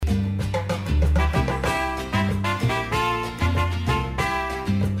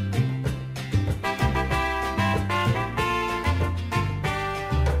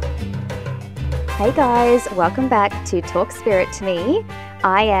Hey guys, welcome back to Talk Spirit to Me.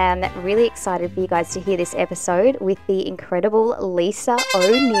 I am really excited for you guys to hear this episode with the incredible Lisa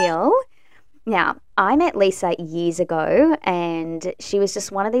O'Neill. Now, I met Lisa years ago and she was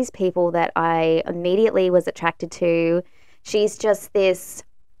just one of these people that I immediately was attracted to. She's just this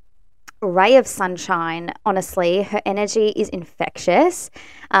ray of sunshine. Honestly, her energy is infectious.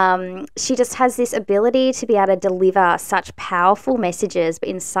 She just has this ability to be able to deliver such powerful messages, but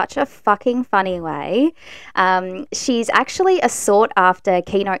in such a fucking funny way. She's actually a sought after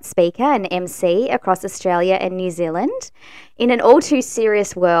keynote speaker and MC across Australia and New Zealand. In an all too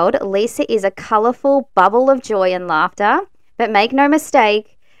serious world, Lisa is a colourful bubble of joy and laughter, but make no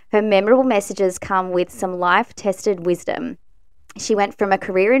mistake, her memorable messages come with some life-tested wisdom. She went from a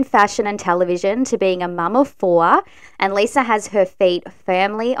career in fashion and television to being a mum of four, and Lisa has her feet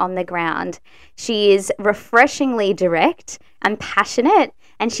firmly on the ground. She is refreshingly direct and passionate,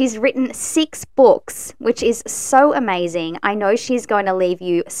 and she's written 6 books, which is so amazing. I know she's going to leave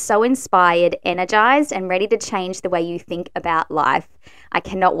you so inspired, energized, and ready to change the way you think about life. I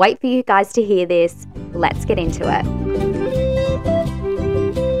cannot wait for you guys to hear this. Let's get into it.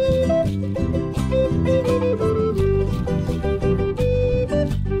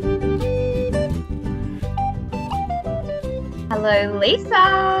 Hello,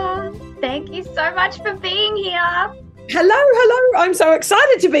 Lisa. Thank you so much for being here. Hello. I'm so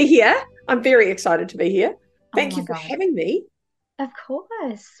excited to be here. I'm very excited to be here. Thank you for having me. Of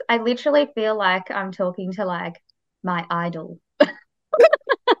course. I literally feel like I'm talking to my idol.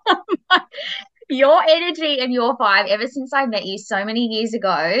 Your energy and your vibe, ever since I met you so many years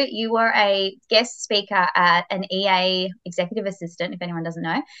ago, you were a guest speaker at an EA executive assistant, if anyone doesn't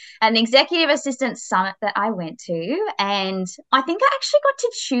know, an executive assistant summit that I went to. And I think I actually got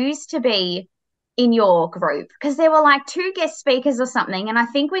to choose to be in your group because there were 2 guest speakers or something. And I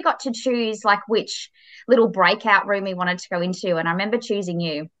think we got to choose which little breakout room we wanted to go into. And I remember choosing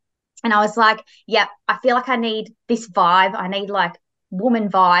you. And I was like, yep, I feel like I need this vibe. I need woman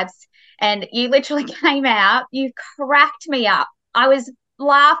vibes. And you literally came out, you cracked me up. I was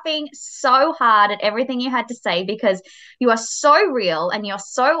laughing so hard at everything you had to say because you are so real and you're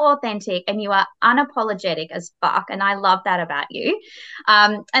so authentic and you are unapologetic as fuck. And I love that about you.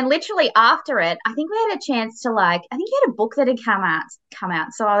 And literally after it, I think we had a chance to I think you had a book that had come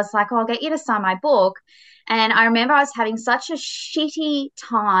out. So I was like, I'll get you to sign my book. And I remember I was having such a shitty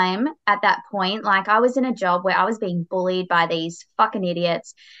time at that point. I was in a job where I was being bullied by these fucking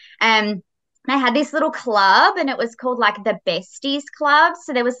idiots. And I had this little club and it was called the Besties Club.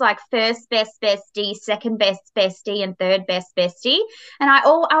 So there was first best bestie, second best bestie, and third best bestie. And I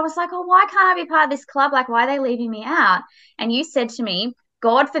was like, oh, why can't I be part of this club? Why are they leaving me out? And you said to me,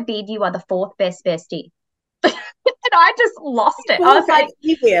 God forbid you are the 4th best bestie. And I just lost it. I was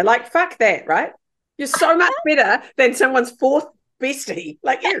like, fuck that, right? You're so much better than someone's 4th bestie.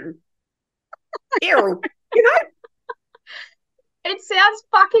 Ew. Ew. You know? It sounds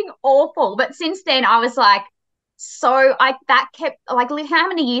fucking awful. But since then, I was that kept, how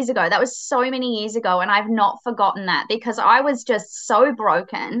many years ago? That was so many years ago. And I've not forgotten that because I was just so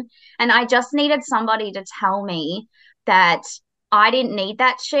broken. And I just needed somebody to tell me that I didn't need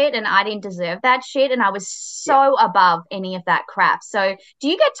that shit and I didn't deserve that shit. And I was so above any of that crap. So do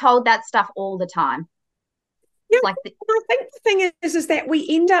you get told that stuff all the time? Yeah, I think the thing is that we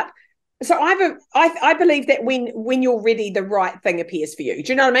end up. So I believe that when you're ready, the right thing appears for you.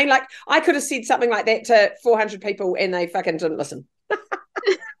 Do you know what I mean? I could have said something like that to 400 people and they fucking didn't listen.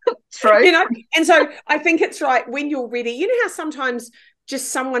 True. And so I think it's right when you're ready. You know how sometimes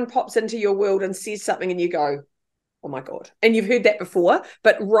just someone pops into your world and says something and you go, oh my God. And you've heard that before,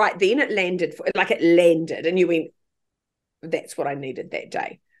 but right then it landed, and you went, that's what I needed that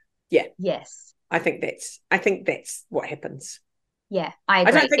day. Yeah. Yes. I think that's what happens. Yeah, I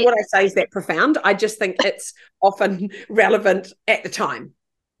agree. I don't think what I say is that profound. I just think it's often relevant at the time.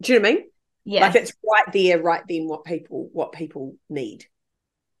 Do you know what I mean? Yeah. It's right there, right then what people need.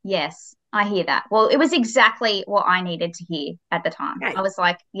 Yes, I hear that. Well, it was exactly what I needed to hear at the time. Okay. I was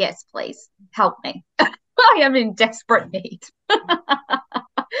like, yes, please help me. I am in desperate need.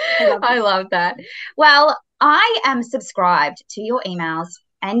 I love that. Well, I am subscribed to your emails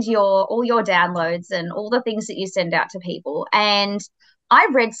and all your downloads and all the things that you send out to people. And I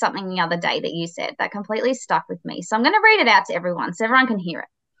read something the other day that you said that completely stuck with me. So I'm going to read it out to everyone so everyone can hear it.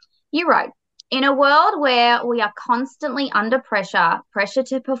 You wrote, in a world where we are constantly under pressure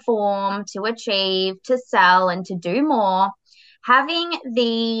to perform, to achieve, to sell, and to do more, having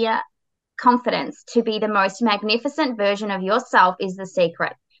the confidence to be the most magnificent version of yourself is the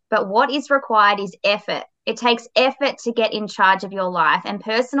secret. But what is required is effort, It takes effort to get in charge of your life, and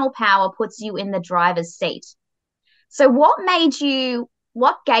personal power puts you in the driver's seat. So, what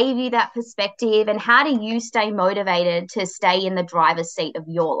gave you that perspective, and how do you stay motivated to stay in the driver's seat of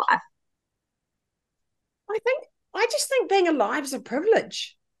your life? I just think being alive is a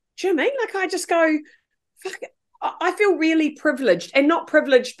privilege. Do you know what I mean? Like I just go, fuck it. I feel really privileged, and not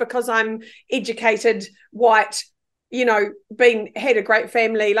privileged because I'm educated, white, had a great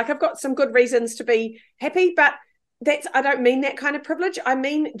family. Like I've got some good reasons to be happy, but I don't mean that kind of privilege. I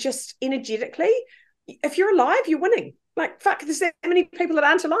mean just energetically, if you're alive, you're winning. Like, fuck, there's that many people that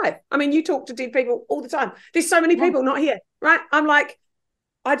aren't alive. I mean, you talk to dead people all the time. There's so many people not here, right? I'm like,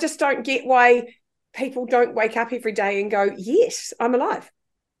 I just don't get why people don't wake up every day and go, yes, I'm alive.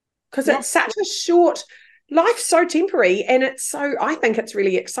 Because it's such a short, life's so temporary, and I think it's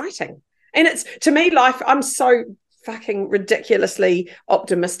really exciting. And to me, life, I'm so fucking ridiculously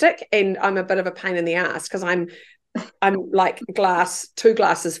optimistic, and I'm a bit of a pain in the ass because I'm like two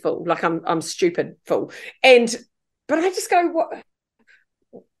glasses full, like I'm stupid full. But I just go, what?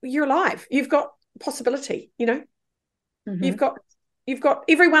 You're alive. You've got possibility, Mm-hmm. You've got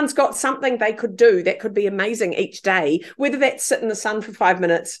everyone's got something they could do that could be amazing each day, whether that's sit in the sun for 5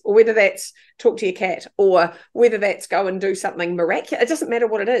 minutes, or whether that's talk to your cat, or whether that's go and do something miraculous. It doesn't matter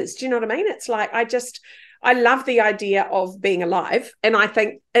what it is. Do you know what I mean? It's like I love the idea of being alive, and I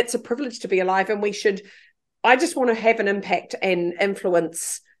think it's a privilege to be alive, and I just want to have an impact and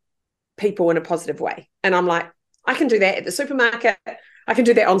influence people in a positive way. And I'm like, I can do that at the supermarket. I can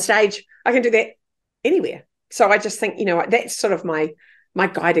do that on stage. I can do that anywhere. So I just think, that's sort of my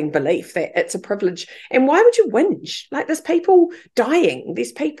guiding belief, that it's a privilege. And why would you whinge? Like, there's people dying.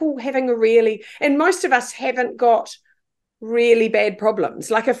 There's people having and most of us haven't got really bad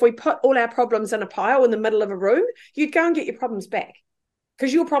problems. Like if we put all our problems in a pile in the middle of a room, you'd go and get your problems back,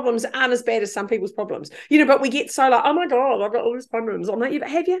 because your problems aren't as bad as some people's problems. But we get so like, oh my God, I've got all these problems. I'm like,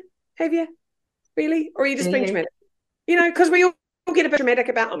 have you? Really? Or are you just being dramatic? Because we all get a bit dramatic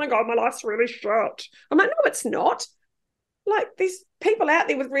about, oh my God, my life's really shit. I'm like, no, it's not. Like, there's people out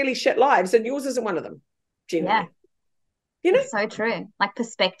there with really shit lives, and yours isn't one of them, generally. Yeah. It's so true. Like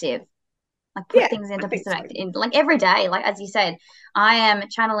perspective. Like put things into perspective. So. Like every day, like as you said, I am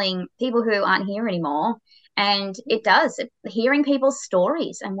channeling people who aren't here anymore. And hearing people's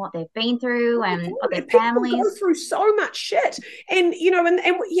stories and what they've been through and their families. People go through so much shit. And,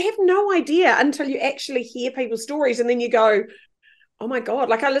 and you have no idea until you actually hear people's stories. And then you go, oh my God.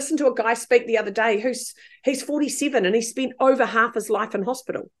 Like I listened to a guy speak the other day he's 47 and he spent over half his life in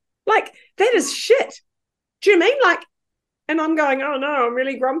hospital. Like, that is shit. Do you mean? Like, and I'm going, oh no, I'm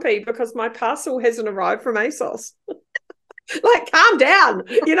really grumpy because my parcel hasn't arrived from ASOS. Like, calm down.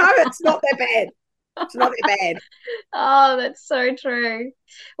 It's not that bad. It's not that bad. Oh, that's so true.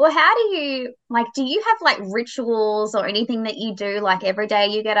 Well, how do you have like rituals or anything that you do, like every day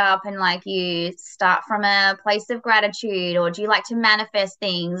you get up and like you start from a place of gratitude, or do you like to manifest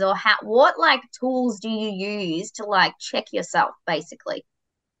things, or what like tools do you use to like check yourself basically?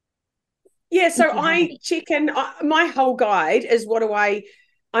 Yeah, so I check in. My whole guide is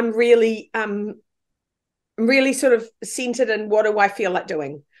I'm really sort of centered in what do I feel like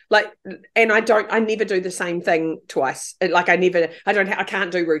doing. Like, and I never do the same thing twice. Like I can't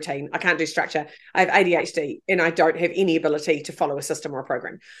do routine. I can't do structure. I have ADHD and I don't have any ability to follow a system or a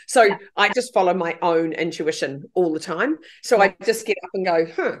program. So I just follow my own intuition all the time. So I just get up and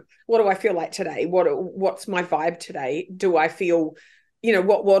go, what do I feel like today? What's my vibe today? Do I feel,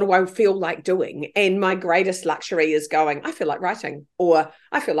 what do I feel like doing? And my greatest luxury is going, I feel like writing, or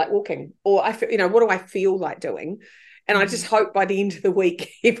I feel like walking, or I feel, what do I feel like doing? And I just hope by the end of the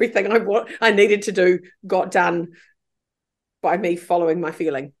week, everything I needed to do got done by me following my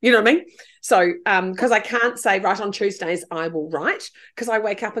feeling. You know what I mean? So, because I can't say, right, on Tuesdays, I will write, because I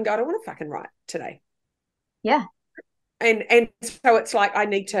wake up and go, I don't want to fucking write today. Yeah. And so it's like,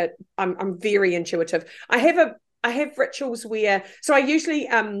 I'm very intuitive. I have rituals where, so I usually,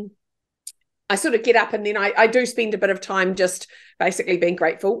 I sort of get up and then I do spend a bit of time just basically being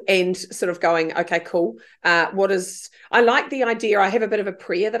grateful and sort of going, okay, cool. I like the idea. I have a bit of a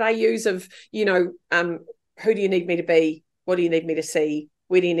prayer that I use of, who do you need me to be? What do you need me to see?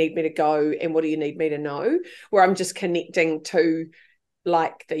 Where do you need me to go? And what do you need me to know? Where I'm just connecting to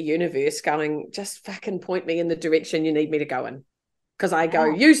like the universe going, just fucking point me in the direction you need me to go in. Because I go,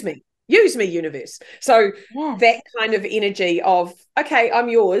 use me, universe. So that kind of energy of, okay, I'm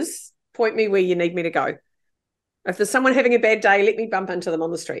yours. Point me where you need me to go. If there's someone having a bad day, let me bump into them on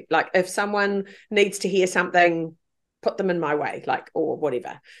the street. Like if someone needs to hear something, put them in my way, like, or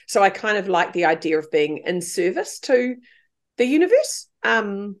whatever. So I kind of like the idea of being in service to the universe.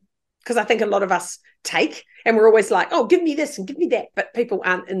 Because I think a lot of us take, and we're always like, oh, give me this and give me that, but people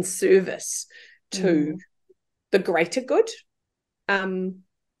aren't in service to the greater good.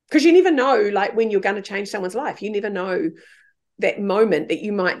 Because you never know, like, when you're going to change someone's life. You never know that moment that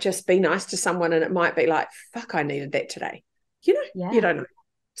you might just be nice to someone and it might be like, fuck, I needed that today. You don't know.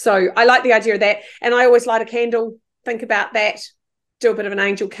 So I like the idea of that. And I always light a candle, think about that, do a bit of an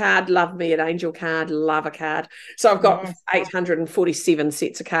angel card. Love me an angel card, love a card. So I've got 847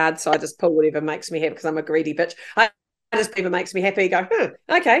 sets of cards. So I just pull whatever makes me happy because I'm a greedy bitch. I just whatever makes me happy, go,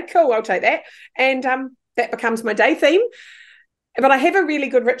 okay, cool, I'll take that. And that becomes my day theme. But I have a really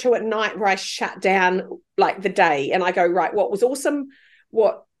good ritual at night where I shut down like the day and I go, right, what was awesome?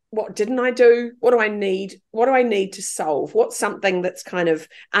 What didn't I do? What do I need? What do I need to solve? What's something that's kind of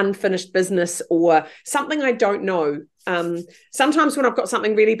unfinished business or something I don't know? Sometimes when I've got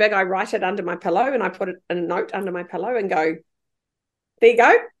something really big, I write it under my pillow and I put it in a note under my pillow and go, there you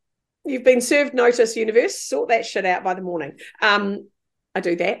go. You've been served notice, universe. Sort that shit out by the morning. I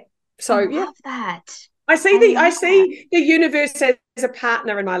do that. So I love that. I see the universe as a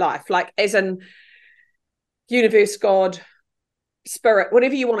partner in my life, like as in universe, God, spirit,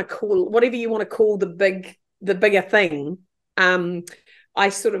 whatever you want to call the bigger thing. I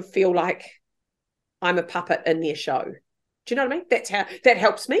sort of feel like I'm a puppet in their show. Do you know what I mean? That's how that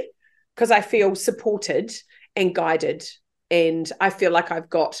helps me, because I feel supported and guided, and I feel like I've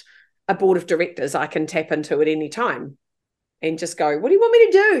got a board of directors I can tap into at any time and just go, what do you want me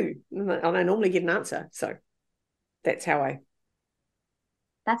to do? And I normally get an answer. So that's amazing.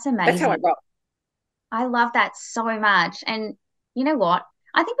 That's how I rock. I love that so much. And you know what?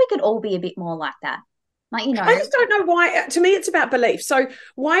 I think we could all be a bit more like that. Like, you know, I just don't know why. To me, it's about belief. So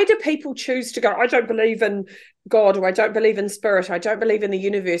why do people choose to go, I don't believe in God, or I don't believe in spirit, or I don't believe in the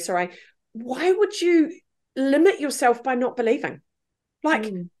universe, or why would you limit yourself by not believing?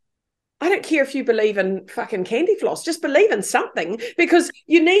 Like, I don't care if you believe in fucking candy floss, just believe in something, because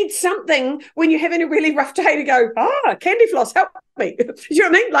you need something when you're having a really rough day to go, candy floss, help me. You know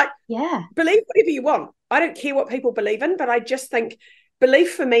what I mean? Like, believe whatever you want. I don't care what people believe in, but I just think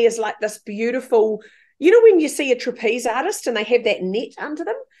belief for me is like this beautiful, you know, when you see a trapeze artist and they have that net under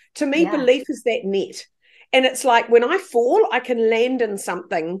them, to me, belief is that net. And it's like when I fall, I can land in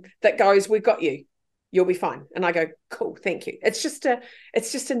something that goes, we've got you. You'll be fine. And I go, cool, thank you. It's just a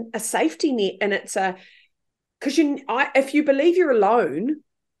safety net. And it's because if you believe you're alone,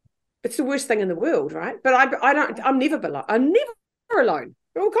 it's the worst thing in the world, right? But I'm never alone.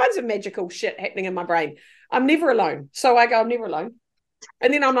 There are all kinds of magical shit happening in my brain. I'm never alone. So I go, I'm never alone.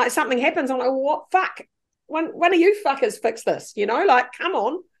 And then I'm like, something happens. I'm like, what fuck? One of you fuckers fix this, you know, like, come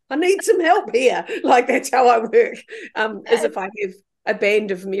on, I need some help here. Like, that's how I work. As if I have a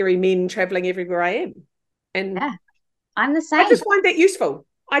band of merry men traveling everywhere I am. And I'm the same. I just find that useful.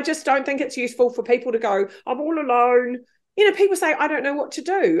 I just don't think it's useful for people to go, I'm all alone. You know, people say, I don't know what to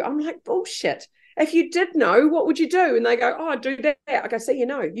do. I'm like, bullshit. If you did know, what would you do? And they go, oh, do that. I go, see,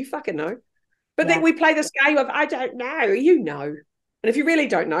 you fucking know. But then we play this game of, I don't know, you know. And if you really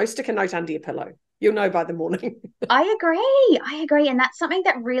don't know, stick a note under your pillow. You'll know by the morning. I agree. And that's something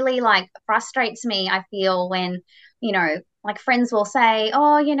that really like frustrates me, I feel, when, you know, like friends will say,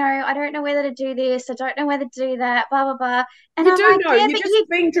 oh, you know, I don't know whether to do this. I don't know whether to do that, blah, blah, blah. And you do know. You're just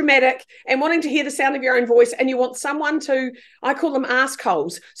being dramatic and wanting to hear the sound of your own voice, and you want someone to, I call them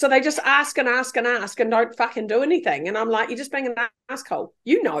askholes. So they just ask and ask and ask and don't fucking do anything. And I'm like, you're just being an asshole.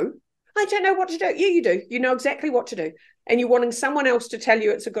 You know. I don't know what to do. Yeah, you do. You know exactly what to do. And you're wanting someone else to tell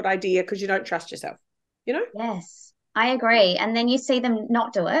you it's a good idea because you don't trust yourself. You know? Yes, I agree. And then you see them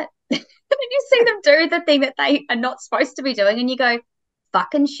not do it. And then you see them do the thing that they are not supposed to be doing. And you go,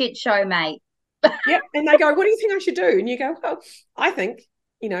 fucking shit show, mate. Yep. And they go, what do you think I should do? And you go, well, I think,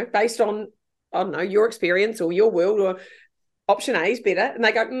 you know, based on, I don't know, your experience or your world, or option A is better. And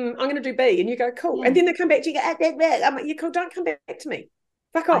they go, I'm going to do B. And you go, cool. Yeah. And then they come back to you, I'm like, don't come back to me.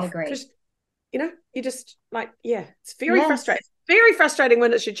 Fuck off. I agree. You know, you just like, it's very frustrating. Very frustrating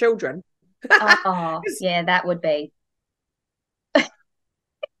when it's your children. Yeah, that would be.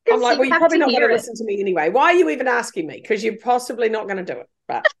 I'm like, well, you're probably not going to listen to me anyway. Why are you even asking me? Because you're possibly not going to do it.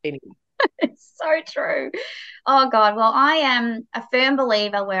 But anyway. It's so true. Oh, God. Well, I am a firm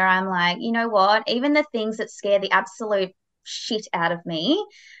believer where I'm like, you know what? Even the things that scare the absolute shit out of me,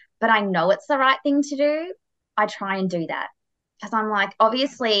 but I know it's the right thing to do, I try and do that. Because I'm like,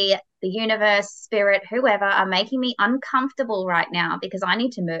 obviously, the universe, spirit, whoever are making me uncomfortable right now because I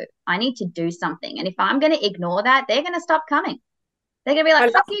need to move. I need to do something. And if I'm going to ignore that, they're going to stop coming. They're going to be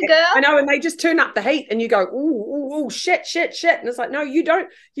like, fuck you, girl. I know, and they just turn up the heat and you go, ooh, shit. And it's like, no, you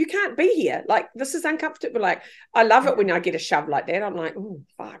can't be here. Like, this is uncomfortable. Like, I love it when I get a shove like that. I'm like, oh,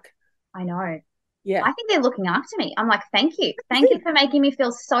 fuck. I know. Yeah. I think they're looking after me. I'm like, thank you. Thank you for making me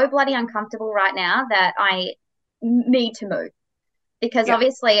feel so bloody uncomfortable right now that I need to move. Because Yeah.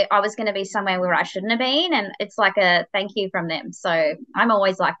 obviously I was going to be somewhere where I shouldn't have been. And it's like a thank you from them. So I'm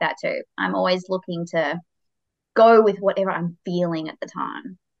always like that too. I'm always looking to go with whatever I'm feeling at the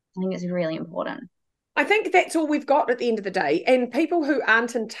time. I think it's really important. I think that's all we've got at the end of the day. And people who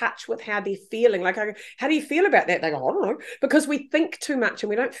aren't in touch with how they're feeling, like, how do you feel about that? They go, I don't know, because we think too much and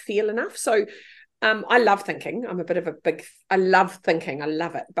we don't feel enough. So I love thinking. I'm a bit of a big, I love thinking. I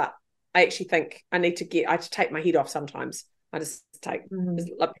love it. But I actually think I have to take my head off sometimes. I just like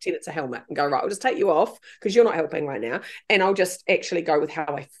pretend it's a helmet and go, right, I'll just take you off because you're not helping right now. And I'll just actually go with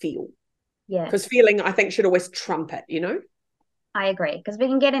how I feel. Yeah. Because feeling, I think, should always trump it, you know? I agree. Because we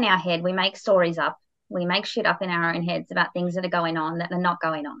can get in our head, we make stories up, we make shit up in our own heads about things that are going on that are not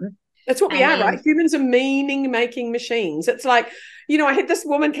going on. That's what we And are, then, right? Humans are meaning-making machines. It's like, I had this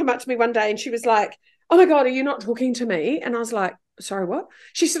woman come up to me one day and she was like, oh my God, are you not talking to me? And I was like, sorry, what?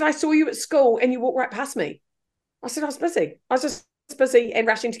 She said, I saw you at school and you walked right past me. I said, I was busy. I was just busy and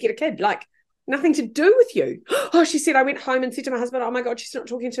rushing to get a kid. Like, nothing to do with you. Oh, she said, I went home and said to my husband, oh my God, she's not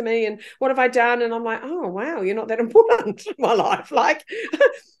talking to me. And what have I done? And I'm like, oh, wow, you're not that important in my life. Like,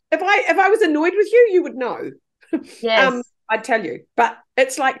 if I was annoyed with you, you would know. yes. I'd tell you. But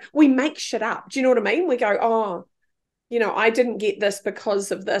it's like we make shit up. Do you know what I mean? We go, oh, I didn't get this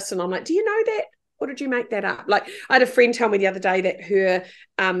because of this. And I'm like, do you know that? Or did you make that up? Like, I had a friend tell me the other day that her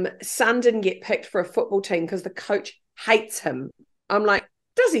son didn't get picked for a football team because the coach hates him. I'm like,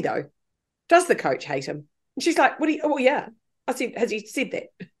 does he though? Does the coach hate him? And she's like, oh, yeah. I said, has he said that?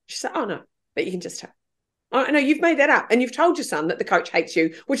 She said, oh, no, but you can just tell. Oh, no, you've made that up. And you've told your son that the coach hates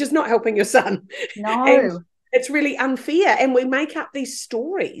you, which is not helping your son. No. And it's really unfair. And we make up these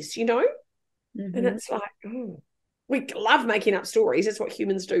stories, Mm-hmm. And it's like, we love making up stories. It's what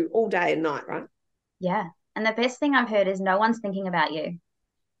humans do all day and night, right? Yeah. And the best thing I've heard is no one's thinking about you.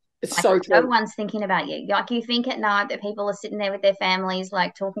 It's Like so no true. one's thinking about you. Like you think at night that people are sitting there with their families,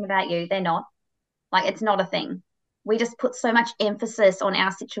 like talking about you. They're not. Like it's not a thing. We just put so much emphasis on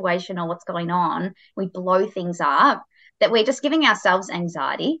our situation or what's going on. We blow things up that we're just giving ourselves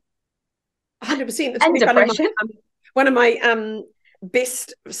anxiety 100%. It's and really funny. depression. One of my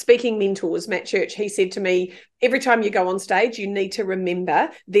best speaking mentors, Matt Church, he said to me, every time you go on stage, you need to remember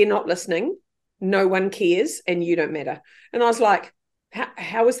they're not listening, no one cares, and you don't matter. And I was like,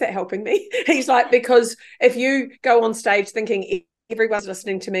 how is that helping me? He's like, because if you go on stage thinking everyone's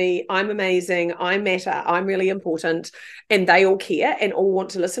listening to me, I'm amazing, I matter, I'm really important, and they all care and all want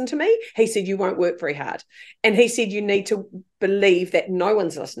to listen to me, he said, you won't work very hard. And he said, you need to believe that no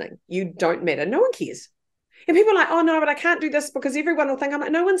one's listening. You don't matter. No one cares. And people are like, oh, no, but I can't do this because everyone will think. I'm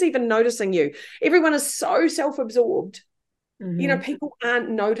like, no one's even noticing you. Everyone is so self-absorbed. Mm-hmm. People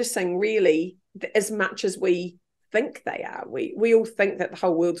aren't noticing really as much as we think they are. We all think that the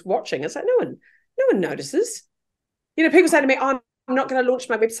whole world's watching. It's like, no one notices. People say to me, oh, I'm not going to launch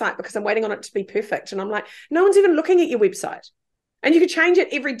my website because I'm waiting on it to be perfect. And I'm like, no one's even looking at your website. And you could change it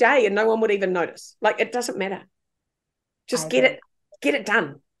every day and no one would even notice. Like, it doesn't matter. Just get it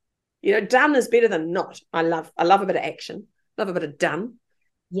done. Done is better than not. I love a bit of action. Love a bit of done.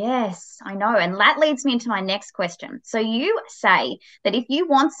 Yes, I know. And that leads me into my next question. So you say that if you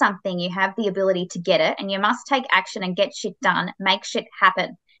want something, you have the ability to get it and you must take action and get shit done, make shit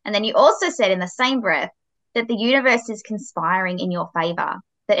happen. And then you also said in the same breath that the universe is conspiring in your favor,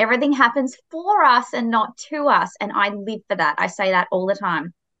 that everything happens for us and not to us. And I live for that. I say that all the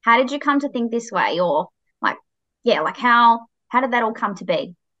time. How did you come to think this way? Or like, yeah, like how did that all come to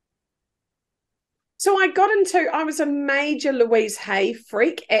be? So I was a major Louise Hay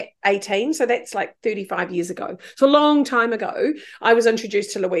freak at 18. So that's like 35 years ago. So a long time ago, I was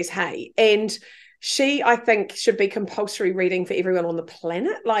introduced to Louise Hay. And she, I think, should be compulsory reading for everyone on the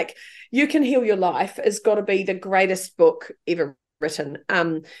planet. Like, You Can Heal Your Life has got to be the greatest book ever written,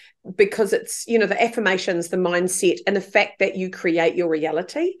 because it's, the affirmations, the mindset, and the fact that you create your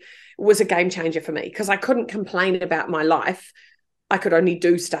reality was a game changer for me because I couldn't complain about my life. I could only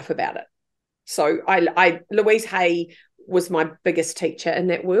do stuff about it. So Louise Hay was my biggest teacher in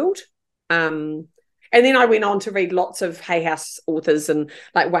that world. And then I went on to read lots of Hay House authors and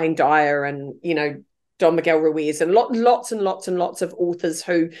like Wayne Dyer and, Don Miguel Ruiz and lots and lots and lots of authors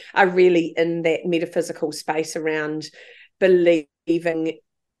who are really in that metaphysical space around believing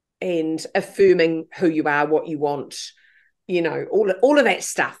and affirming who you are, what you want, all of that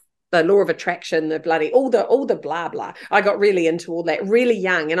stuff. The law of attraction, the bloody, all the blah, blah. I got really into all that really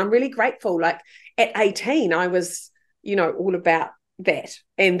young. And I'm really grateful. Like at 18, I was, all about, that.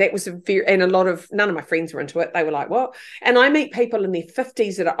 And that was and none of my friends were into it. They were like, what? And I meet people in their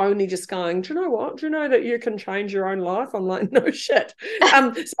 50s that are only just going, do you know what? Do you know that you can change your own life? I'm like, no shit. So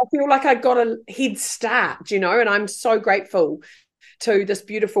I feel like I got a head start, you know, and I'm so grateful to this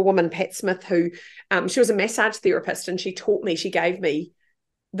beautiful woman, Pat Smith, who she was a massage therapist, and she gave me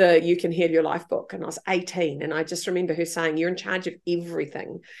the You Can Heal Your Life book, and I was 18, and I just remember her saying, you're in charge of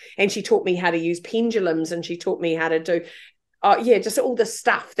everything. And she taught me how to use pendulums, and she taught me how to do just all the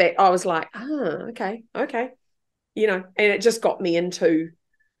stuff that I was like, okay, you know, and it just got me into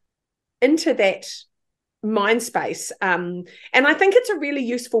that mind space. And I think it's a really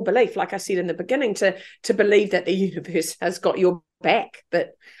useful belief, like I said in the beginning, to believe that the universe has got your back, that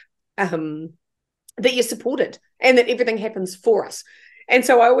you're supported, and that everything happens for us. And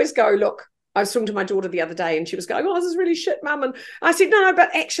so I always go, look, I was talking to my daughter the other day, and she was going, oh, this is really shit, mum. And I said, no,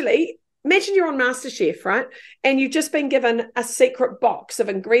 but actually, imagine you're on MasterChef, right? And you've just been given a secret box of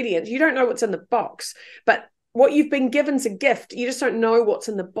ingredients. You don't know what's in the box, but what you've been given is a gift. You just don't know what's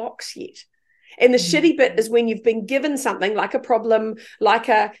in the box yet. And the shitty bit is when you've been given something like a problem, like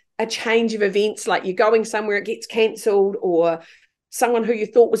a change of events, like you're going somewhere, it gets cancelled, or someone who you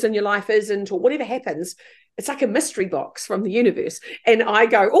thought was in your life isn't, or whatever happens. It's like a mystery box from the universe. And I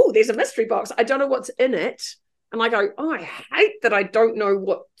go, oh, there's a mystery box. I don't know what's in it. And I go, oh, I hate that I don't know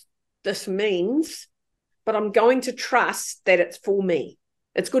what this means, but I'm going to trust that it's for me.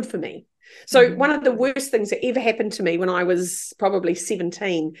 It's good for me. So one of the worst things that ever happened to me when I was probably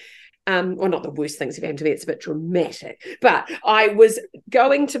 17, well, not the worst things that happened to me, it's a bit dramatic, but I was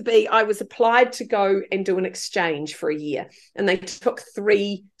applied to go and do an exchange for a year, and they took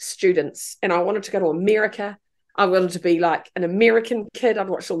 3 students, and I wanted to go to America. I wanted to be like an American kid. I'd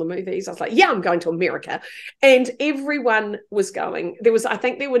watched all the movies. I was like, yeah, I'm going to America. And everyone was going. I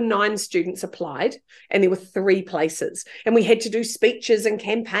think there were 9 students applied, and there were 3 places. And we had to do speeches and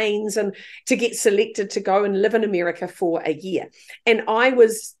campaigns and to get selected to go and live in America for a year. And I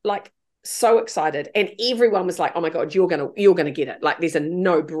was like so excited. And everyone was like, oh my God, you're gonna get it. Like, there's a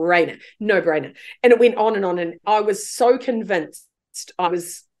no-brainer. And it went on. And I was so convinced I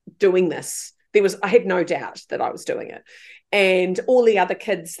was doing this. I had no doubt that I was doing it. And all the other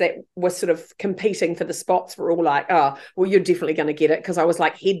kids that were sort of competing for the spots were all like, oh, well, you're definitely going to get it. Because I was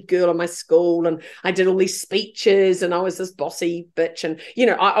like head girl in my school, and I did all these speeches, and I was this bossy bitch. And, you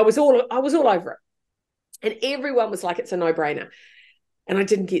know, I was all over it. And everyone was like, it's a no-brainer. And I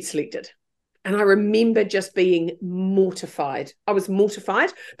didn't get selected. And I remember just being mortified. I was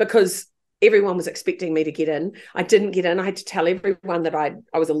mortified because everyone was expecting me to get in. I didn't get in. I had to tell everyone that I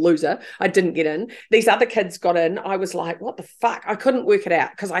was a loser. I didn't get in. These other kids got in. I was like, what the fuck? I couldn't work it out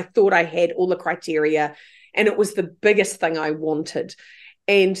because I thought I had all the criteria, and it was the biggest thing I wanted.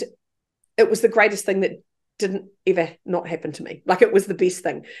 And it was the greatest thing that didn't ever not happen to me. Like, it was the best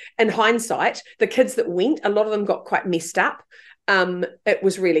thing. In hindsight, the kids that went, a lot of them got quite messed up. It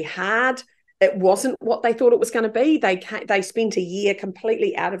was really hard. It wasn't what they thought it was going to be. They spent a year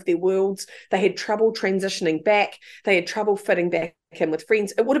completely out of their worlds. They had trouble transitioning back. They had trouble fitting back in with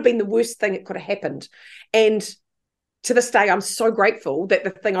friends. It would have been the worst thing that could have happened. And to this day, I'm so grateful that the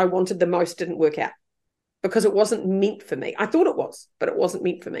thing I wanted the most didn't work out, because it wasn't meant for me. I thought it was, but it wasn't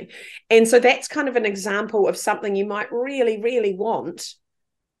meant for me. And so that's kind of an example of something you might really, really want.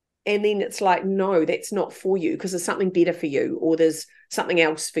 And then it's like, no, that's not for you, because there's something better for you, or there's something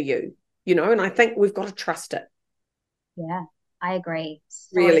else for you. You know, and I think we've got to trust it. Yeah, I agree.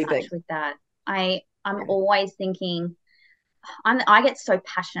 So really much big with that. I'm always thinking, I get so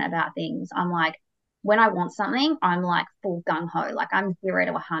passionate about things. I'm like, when I want something, I'm like full gung ho. Like, I'm 0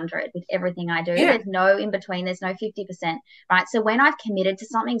 to 100 with everything I do. Yeah. There's no in between. There's no 50%. Right. So when I've committed to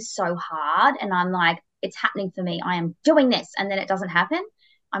something so hard, and I'm like, it's happening for me, I am doing this, and then it doesn't happen,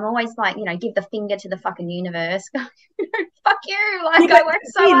 I'm always like, you know, give the finger to the fucking universe. Fuck you. Like, I worked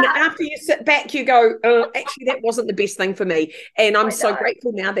so hard. After you sit back, you go, actually, that wasn't the best thing for me. And I'm so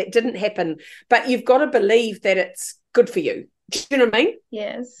grateful now that didn't happen. But you've got to believe that it's good for you. Do you know what I mean?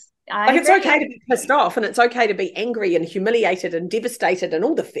 Yes. Like, it's okay to be pissed off, and it's okay to be angry and humiliated and devastated and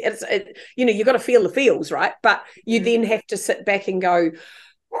all you know, you've got to feel the feels, right? But you then have to sit back and go,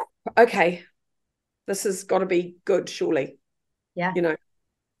 okay, this has got to be good, surely. Yeah. You know,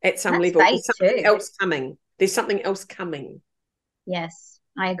 at some level. There's something else coming. There's something else coming. Yes,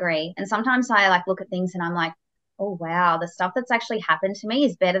 I agree. And sometimes I like look at things and I'm like, oh, wow, the stuff that's actually happened to me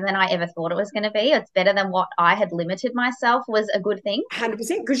is better than I ever thought it was going to be. It's better than what I had limited myself was a good thing. 100%,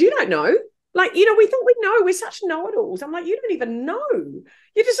 because you don't know. Like, you know, we thought we know. We're such know-it-alls. I'm like, you don't even know.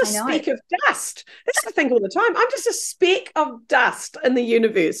 You're just a speck of dust. That's the thing all the time. I'm just a speck of dust in the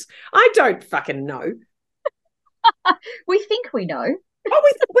universe. I don't fucking know. We think we know.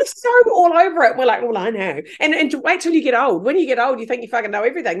 Oh, we're so all over it. We're like, well, I know. And wait till you get old. When you get old, you think you fucking know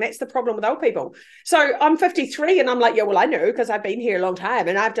everything. That's the problem with old people. So I'm 53 and I'm like, yeah, well, I know because I've been here a long time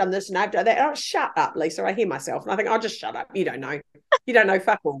and I've done this and I've done that. Oh, shut up, Lisa. I hear myself. And I think, oh, just shut up. You don't know. You don't know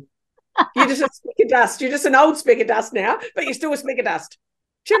fuck all. You're just a speck of dust. You're just an old speck of dust now, but you're still a speck of dust.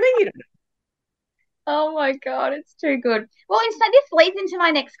 Do you mean you don't know? Oh my God, it's too good. Well, in fact, this leads into my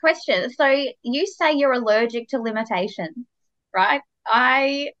next question. So you say you're allergic to limitation, right?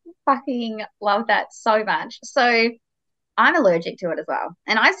 I fucking love that so much. So I'm allergic to it as well.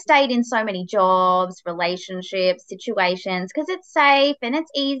 And I've stayed in so many jobs, relationships, situations because it's safe and it's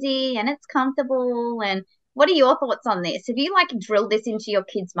easy and it's comfortable. And what are your thoughts on this? Have you like drilled this into your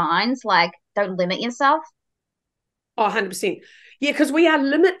kids' minds? Like, don't limit yourself? Oh, 100%. Yeah, because we are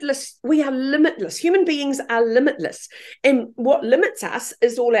limitless. We are limitless. Human beings are limitless. And what limits us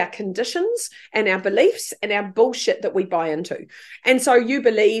is all our conditions and our beliefs and our bullshit that we buy into. And so you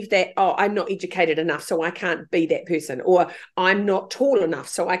believe that, oh, I'm not educated enough, so I can't be that person. Or I'm not tall enough,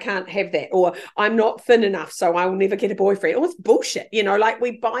 so I can't have that. Or I'm not thin enough, so I will never get a boyfriend. Oh, it's bullshit. Like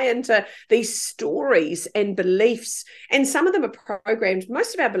we buy into these stories and beliefs. And some of them are programmed.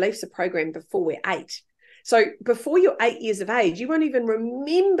 Most of our beliefs are programmed before we're 8. So before you're 8 years of age, you won't even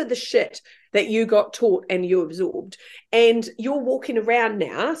remember the shit that you got taught and you absorbed. And you're walking around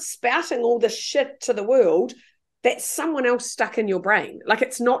now spouting all this shit to the world that someone else stuck in your brain. Like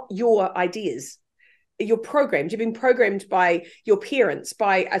it's not your ideas. You're programmed. You've been programmed by your parents,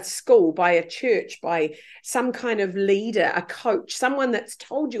 by a school, by a church, by some kind of leader, a coach, someone that's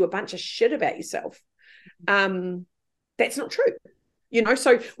told you a bunch of shit about yourself. That's not true.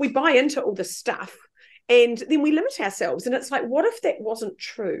 So we buy into all this stuff. And then we limit ourselves. And it's like, what if that wasn't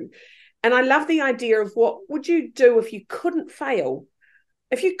true? And I love the idea of what would you do if you couldn't fail?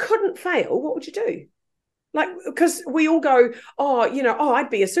 If you couldn't fail, what would you do? Like, because we all go, I'd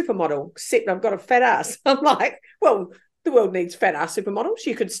be a supermodel, except I've got a fat ass. I'm like, well, the world needs fat ass supermodels.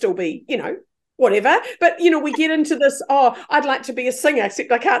 You could still be, whatever. But, we get into this, I'd like to be a singer,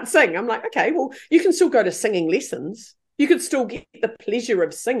 except I can't sing. I'm like, okay, well, you can still go to singing lessons. You could still get the pleasure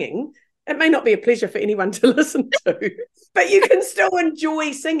of singing. It may not be a pleasure for anyone to listen to, but you can still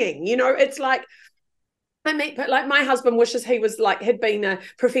enjoy singing. It's like, but like my husband wishes he was like, had been a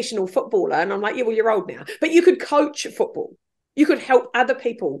professional footballer. And I'm like, yeah, well, you're old now, but you could coach football. You could help other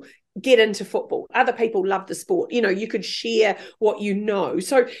people get into football. Other people love the sport. You could share what you know.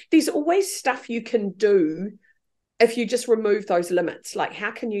 So there's always stuff you can do if you just remove those limits. Like, how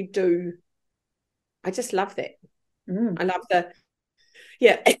can you do? I just love that. I love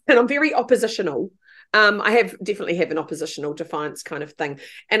yeah, and I'm very oppositional. I definitely have an oppositional defiance kind of thing.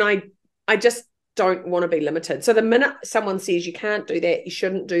 And I just don't want to be limited. So the minute someone says you can't do that, you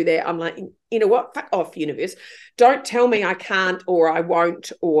shouldn't do that, I'm like, you know what? Fuck off, universe. Don't tell me I can't or I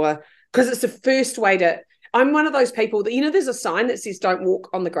won't, or because it's the first way to. I'm one of those people that, there's a sign that says don't walk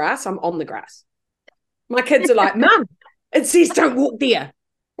on the grass. I'm on the grass. My kids are like, Mum, it says don't walk there.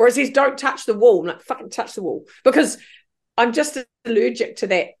 Or it says don't touch the wall. I'm like, fucking touch the wall. Because I'm just allergic to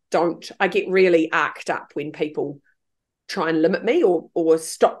that. I get really arced up when people try and limit me or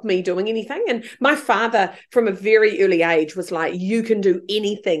stop me doing anything. And my father from a very early age was like, you can do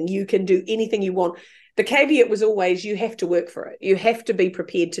anything. You can do anything you want. The caveat was always, you have to work for it. You have to be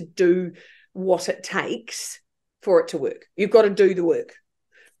prepared to do what it takes for it to work. You've got to do the work.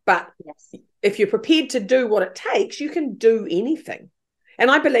 But yes, if you're prepared to do what it takes, you can do anything.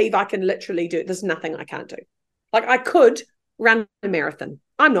 And I believe I can literally do it. There's nothing I can't do. Like I could run a marathon.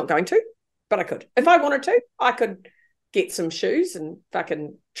 I'm not going to, but I could. If I wanted to, I could get some shoes and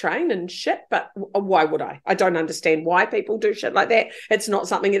fucking train and shit. But why would I? I don't understand why people do shit like that. It's not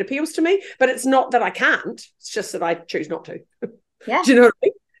something that appeals to me, but it's not that I can't. It's just that I choose not to. Yeah. Do you know what I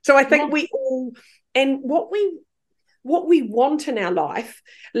mean? So I think we all, and what we want in our life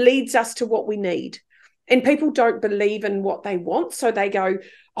leads us to what we need. And people don't believe in what they want. So they go,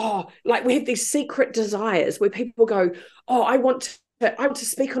 like we have these secret desires where people go, I want to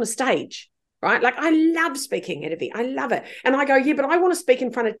speak on a stage, right? Like I love speaking at event. I love it. And I go, yeah, but I want to speak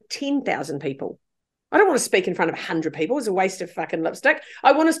in front of 10,000 people. I don't want to speak in front of 100 people. It's a waste of fucking lipstick.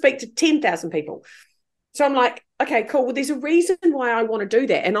 I want to speak to 10,000 people. So I'm like, okay, cool. Well, there's a reason why I want to do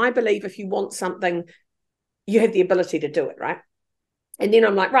that. And I believe if you want something, you have the ability to do it, right? And then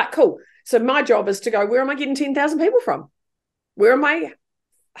I'm like, right, cool. So my job is to go, where am I getting 10,000 people from? Where am I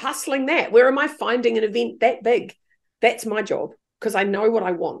hustling that? Where am I finding an event that big? That's my job because I know what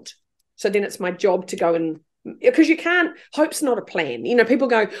I want. So then it's my job to go and, because you can't, hope's not a plan. People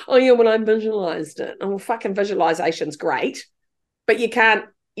go, oh yeah, well I visualized it. Oh, well, fucking visualization's great, but you can't,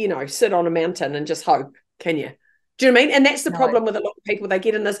 sit on a mountain and just hope, can you? Do you know what I mean? And that's the No. problem with a lot of people. They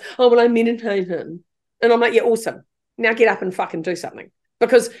get in this, oh, well, I'm meditating. And I'm like, yeah, awesome. Now get up and fucking do something.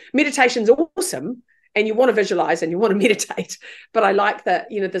 Because meditation's awesome and you want to visualize and you want to meditate. But I like that,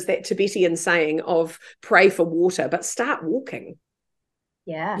 there's that Tibetan saying of pray for water, but start walking.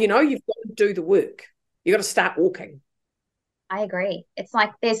 Yeah. You've got to do the work. You got to start walking. I agree. It's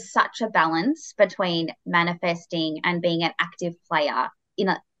like there's such a balance between manifesting and being an active player in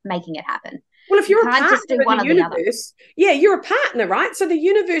making it happen. Well, if you're you a can't partner just do in one the or the other. universe, yeah, you're a partner, right? So the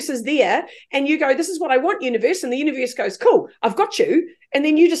universe is there and you go, this is what I want, universe. And the universe goes, cool, I've got you. And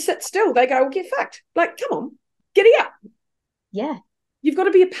then you just sit still. They go, well, get fucked. Like, come on, get up. Yeah. You've got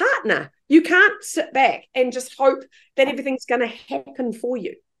to be a partner. You can't sit back and just hope that everything's going to happen for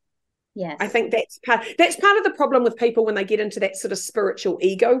you. Yes. I think that's part of the problem with people when they get into that sort of spiritual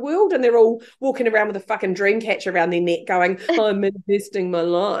ego world and they're all walking around with a fucking dream catcher around their neck going, oh, I'm manifesting my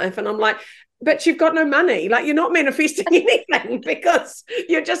life. And I'm like, but you've got no money. Like, you're not manifesting anything because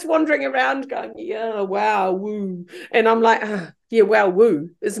you're just wandering around going, yeah, wow, woo. And I'm like, yeah, wow, woo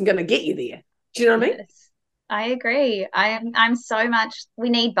isn't going to get you there. Do you know what I mean? I agree. I'm so much, we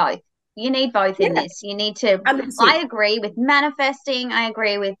need both. You need both in this. You need to, 100%. I agree with manifesting. I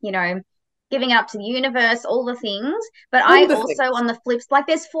agree with, giving it up to the universe, all the things. But I also, on the flips, like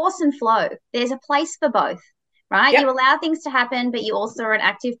there's force and flow. There's a place for both, right? Yep. You allow things to happen, but you also are an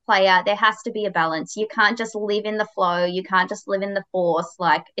active player. There has to be a balance. You can't just live in the flow. You can't just live in the force.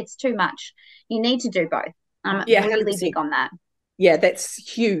 Like, it's too much. You need to do both. I'm really 100%. big on that. Yeah, that's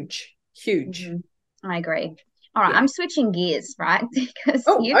huge. Huge. Mm-hmm. I agree. All right, I'm switching gears, right? Because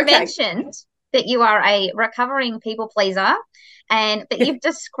you've mentioned that you are a recovering people pleaser but you've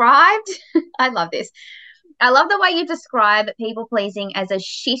described, I love this. I love the way you describe people pleasing as a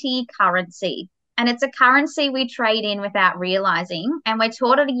shitty currency. And it's a currency we trade in without realizing. And we're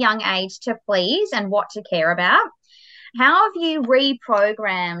taught at a young age to please and what to care about. How have you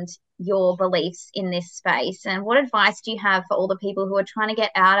reprogrammed your beliefs in this space? And what advice do you have for all the people who are trying to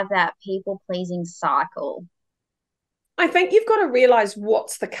get out of that people pleasing cycle? I think you've got to realize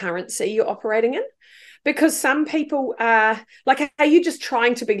what's the currency you're operating in, because some people are like, are you just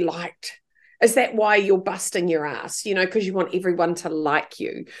trying to be liked? Is that why you're busting your ass? Because you want everyone to like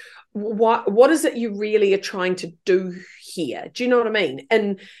you. What is it you really are trying to do here? Do you know what I mean?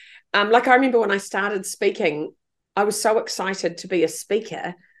 And like, I remember when I started speaking, I was so excited to be a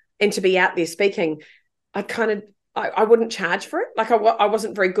speaker and to be out there speaking. I wouldn't charge for it. Like, I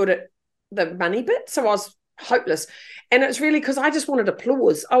wasn't very good at the money bit, so I was hopeless. And it's really because I just wanted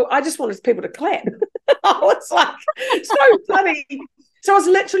applause. I just wanted people to clap. I was like, so funny. So I was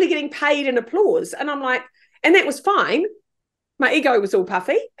literally getting paid in applause. And I'm like, and that was fine. My ego was all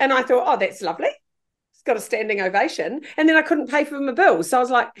puffy. And I thought, oh, that's lovely. It's got a standing ovation. And then I couldn't pay for my bills. So I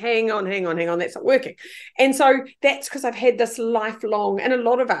was like, hang on. That's not working. And so that's because I've had this lifelong, and a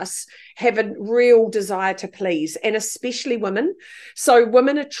lot of us have a real desire to please, and especially women. So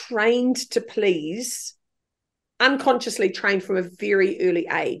women are trained to please, unconsciously trained from a very early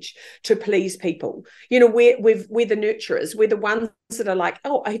age to please people. We're the nurturers. We're the ones that are like,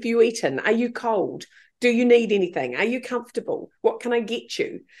 oh, have you eaten? Are you cold? Do you need anything? Are you comfortable? What can I get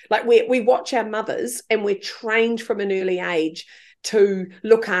you? Like, we watch our mothers and we're trained from an early age to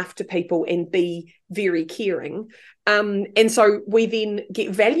look after people and be very caring. And so we then get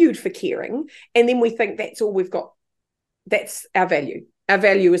valued for caring. And then we think that's all we've got. That's our value. Our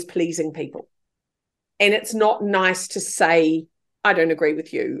value is pleasing people. And it's not nice to say, I don't agree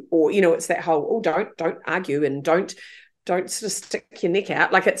with you. Or, it's that whole, oh, don't argue and don't sort of stick your neck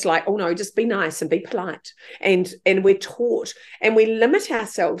out. Like, it's like, oh no, just be nice and be polite. And we're taught, and we limit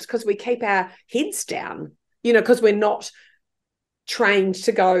ourselves because we keep our heads down, because we're not trained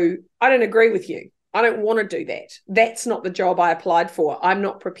to go, I don't agree with you. I don't want to do that. That's not the job I applied for. I'm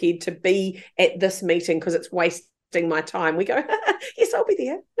not prepared to be at this meeting because it's wasting my time. We go, yes, I'll be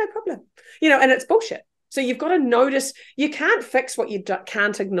there. No problem. And it's bullshit. So you've got to notice. You can't fix what you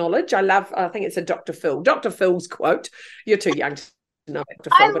can't acknowledge. I think it's a Dr. Phil's quote. You're too young to know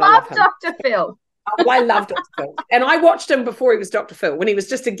Dr. Phil, but I love him. Dr. Phil. Oh, I love Dr. Phil. And I watched him before he was Dr. Phil. When he was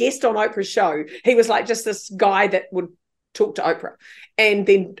just a guest on Oprah's show, he was like just this guy that would talk to Oprah. And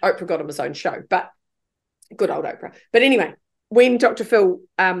then Oprah got him his own show. But good old Oprah. But anyway, when Dr. Phil,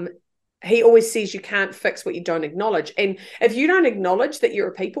 he always says you can't fix what you don't acknowledge. And if you don't acknowledge that you're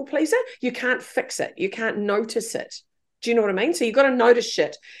a people pleaser, you can't fix it. You can't notice it. Do you know what I mean? So you've got to notice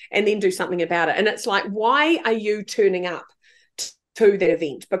shit and then do something about it. And it's like, why are you turning up to that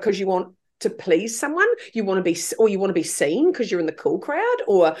event? Because you want to please someone? You want to be seen because you're in the cool crowd?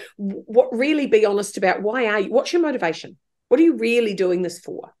 Or what? Really be honest about why are you? What's your motivation? What are you really doing this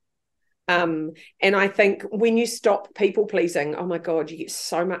for? And I think when you stop people pleasing, oh my God, you get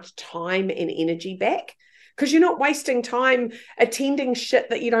so much time and energy back, because you're not wasting time attending shit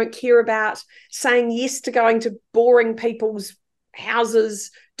that you don't care about, saying yes to going to boring people's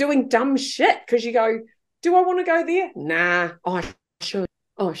houses, doing dumb shit because you go, do I want to go there? Nah. Oh, I should.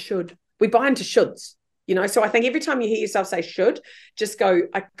 Oh, I should. We buy into shoulds, so I think every time you hear yourself say should, just go,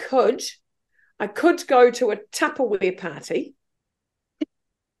 I could go to a Tupperware party,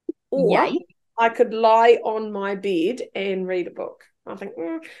 or Yay. I could lie on my bed and read a book. I think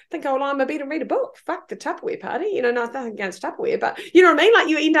I'll lie on my bed and read a book. Fuck the Tupperware party. Nothing against Tupperware, but you know what I mean? Like,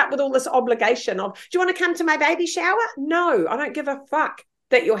 you end up with all this obligation of, do you want to come to my baby shower? No, I don't give a fuck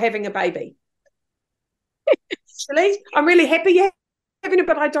that you're having a baby. Actually, I'm really happy you're having it,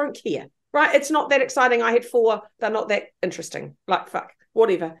 but I don't care. Right? It's not that exciting. I had 4. They're not that interesting. Like, fuck,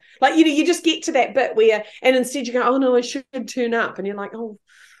 whatever. Like, you just get to that bit where, and instead you go, oh no, I should turn up. And you're like, oh,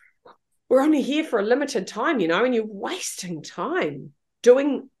 we're only here for a limited time, and you're wasting time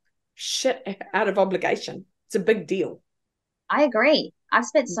doing shit out of obligation. It's a big deal. I agree. I've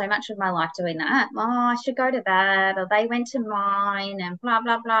spent so much of my life doing that. Oh, I should go to that, or they went to mine, and blah,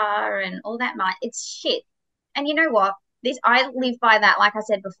 blah, blah, and all that. It's shit. And you know what? I live by that, like I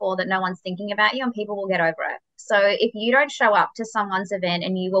said before, that no one's thinking about you and people will get over it. So if you don't show up to someone's event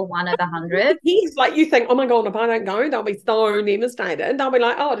and you were one of 100, he's like, you think, oh my God, if I don't go, they'll be so devastated. They'll be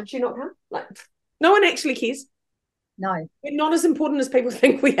like, oh, did you not come? Like, no one actually cares. No, we're not as important as people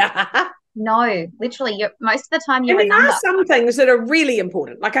think we are. No, literally, most of the time you're and there are some things that are really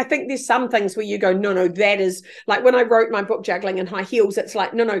important. Like, I think there's some things where you go, no, that is, like when I wrote my book, Juggling in High Heels, it's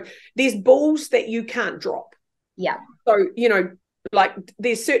like, no, there's balls that you can't drop. Yeah. So, like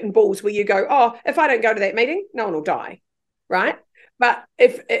there's certain balls where you go, oh, if I don't go to that meeting, no one will die, right? But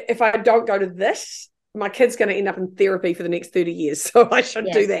if I don't go to this, my kid's going to end up in therapy for the next 30 years. So I should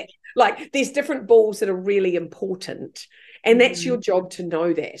do that. Like, there's different balls that are really important. And that's your job to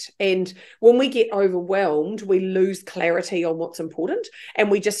know that. And when we get overwhelmed, we lose clarity on what's important,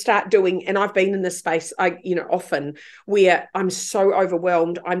 and we just start doing, and I've been in this space, often where I'm so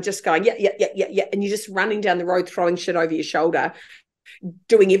overwhelmed, I'm just going, yeah. And you're just running down the road, throwing shit over your shoulder,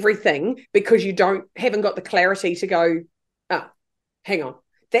 doing everything because you haven't got the clarity to go, oh, hang on,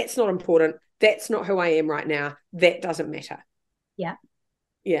 that's not important. That's not who I am right now. That doesn't matter. Yeah.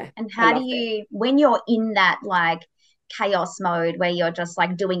 Yeah. And how do you, when you're in that like chaos mode where you're just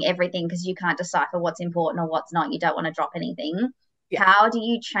like doing everything because you can't decipher what's important or what's not, you don't want to drop anything, how do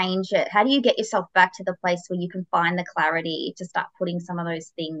you change it? How do you get yourself back to the place where you can find the clarity to start putting some of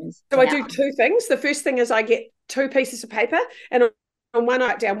those things down? I do 2 things. The first thing is I get 2 pieces of paper, and on one I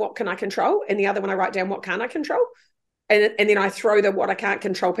write down what can I control, and the other one I write down what can't I control, and then I throw the what I can't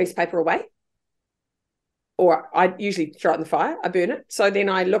control piece of paper away. Or I usually throw it in the fire, I burn it. So then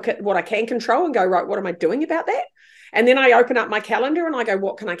I look at what I can control and go, right, what am I doing about that? And then I open up my calendar and I go,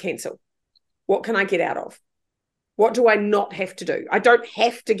 what can I cancel? What can I get out of? What do I not have to do? I don't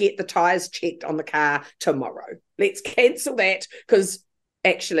have to get the tires checked on the car tomorrow. Let's cancel that, because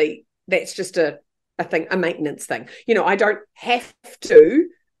actually that's just a thing, a maintenance thing. I don't have to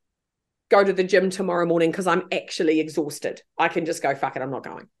go to the gym tomorrow morning because I'm actually exhausted. I can just go, fuck it, I'm not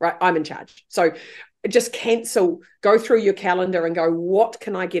going, right? I'm in charge. So just cancel, go through your calendar and go, what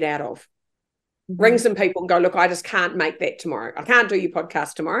can I get out of? Ring some people and go, look, I just can't make that tomorrow. I can't do your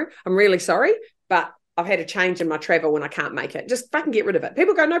podcast tomorrow. I'm really sorry, but I've had a change in my travel and I can't make it. Just fucking get rid of it.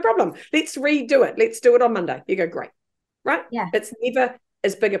 People go, no problem. Let's redo it. Let's do it on Monday. You go, great. Right? Yeah. It's never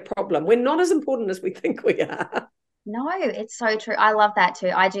as big a problem. We're not as important as we think we are. No, it's so true. I love that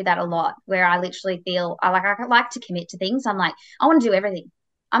too. I do that a lot, where I literally feel I like to commit to things. I'm like, I want to do everything.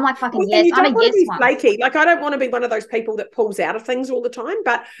 I'm like, fucking yes. I'm a yes one. Flaky. Like, I don't want to be one of those people that pulls out of things all the time.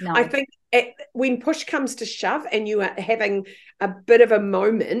 But I think when push comes to shove and you are having a bit of a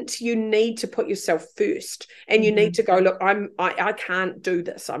moment, you need to put yourself first, and you need to go, look, I can't do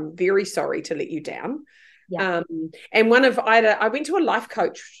this. I'm very sorry to let you down. Yeah. And I went to a life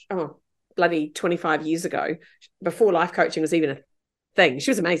coach, bloody 25 years ago, before life coaching was even a thing.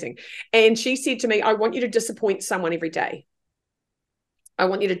 She was amazing. And she said to me, I want you to disappoint someone every day. I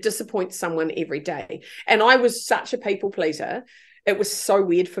want you to disappoint someone every day. And I was such a people pleaser. It was so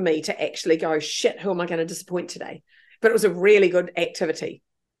weird for me to actually go, shit, who am I going to disappoint today? But it was a really good activity.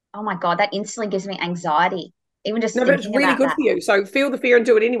 Oh my God, that instantly gives me anxiety. Even just but it's really good for you. So feel the fear and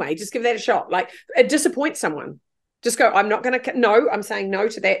do it anyway. Just give that a shot. Like, disappoint someone. Just go, I'm not going to, no, I'm saying no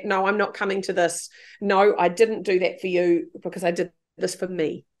to that. No, I'm not coming to this. No, I didn't do that for you because I did this for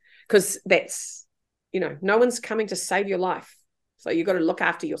me. Because that's, no one's coming to save your life. So you've got to look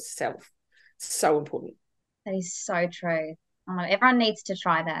after yourself. It's so important. That is so true. Oh, everyone needs to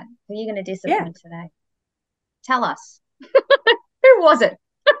try that. Who are you going to Yeah. disappoint today? Tell us. Who was it?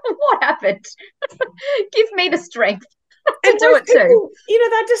 What happened? Give me the strength to And do most it too. people,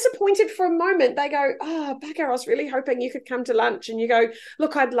 they're disappointed for a moment. They go, oh, bugger, I was really hoping you could come to lunch. And you go,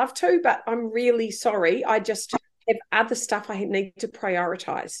 look, I'd love to, but I'm really sorry. I just have other stuff I need to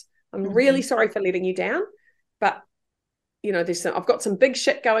prioritize. I'm really sorry for letting you down. But, I've got some big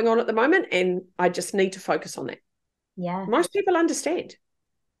shit going on at the moment and I just need to focus on that. Yeah, Most people understand.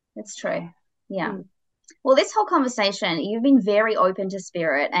 it's true. Yeah. Well, this whole conversation, you've been very open to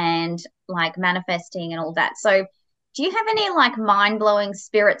spirit and like manifesting and all that. So, do you have any like mind blowing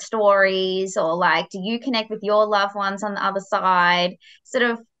spirit stories, or like, do you connect with your loved ones on the other side? Sort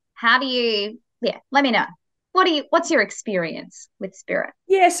of, how do you, yeah, let me know. What's your experience with spirit?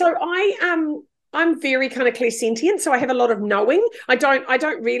 Yeah, so I'm very kind of clairsentient, so I have a lot of knowing. I don't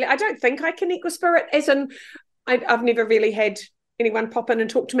think I connect with spirit, as in I've never really had anyone pop in and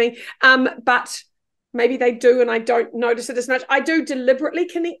talk to me. But maybe they do and I don't notice it as much. I do deliberately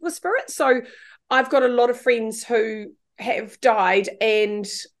connect with spirit. So I've got a lot of friends who have died and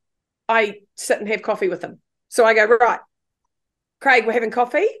I sit and have coffee with them. So I go, right, Craig, we're having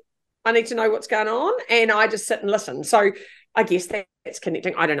coffee. I need to know what's going on. And I just sit and listen. So I guess that's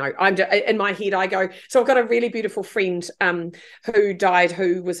connecting. I don't know. I'm just, in my head, I go, so I've got a really beautiful friend who died,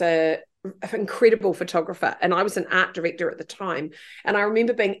 who was an incredible photographer. And I was an art director at the time. And I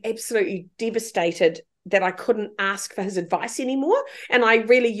remember being absolutely devastated that I couldn't ask for his advice anymore. And I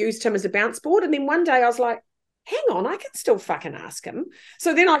really used him as a bounce board. And then one day I was like, hang on, I can still fucking ask him.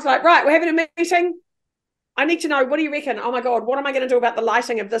 So then I was like, right, we're having a meeting. I need to know, what do you reckon? Oh my God, what am I going to do about the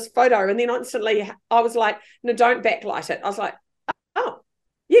lighting of this photo? And then instantly I was like, no, don't backlight it. I was like, oh,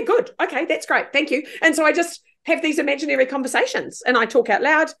 yeah, good. Okay, that's great. Thank you. And so I just have these imaginary conversations and I talk out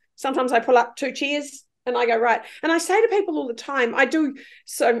loud. Sometimes I pull up 2 chairs and I go, right. And I say to people all the time, I do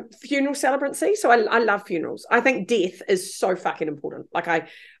some funeral celebrancy. So I love funerals. I think death is so fucking important. Like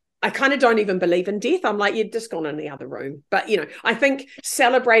I kind of don't even believe in death. I'm like, you've just gone in the other room. But, I think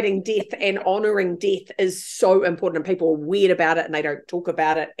celebrating death and honoring death is so important. And people are weird about it and they don't talk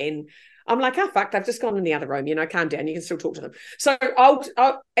about it. And I'm like, oh, fuck, they've just gone in the other room. Calm down. You can still talk to them. So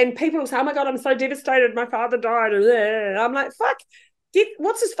and people will say, oh my God, I'm so devastated. My father died. And I'm like, fuck,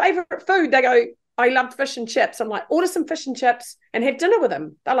 what's his favorite food? They go, I loved fish and chips. I'm like, order some fish and chips and have dinner with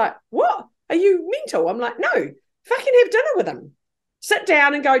him. They're like, what? Are you mental? I'm like, no, fucking have dinner with him. Sit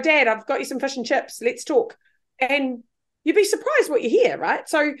down and go, Dad, I've got you some fish and chips. Let's talk. And you'd be surprised what you hear, right?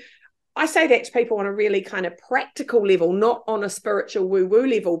 So I say that to people on a really kind of practical level, not on a spiritual woo-woo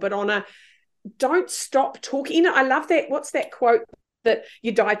level, but on a don't stop talking. I love that. What's that quote that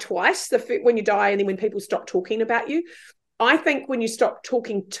you die twice, when you die and then when people stop talking about you? I think when you stop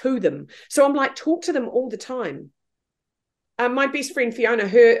talking to them. So I'm like, talk to them all the time. My best friend Fiona,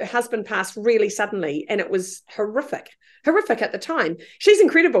 her husband passed really suddenly and it was horrific at the time. She's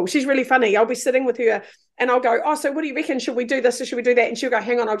incredible. She's really funny. I'll be sitting with her and I'll go, oh, so what do you reckon? Should we do this or should we do that? And she'll go,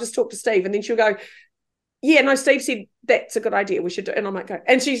 hang on, I'll just talk to Steve. And then she'll go, yeah, no, Steve said that's a good idea. We should do it. And I'm like, go.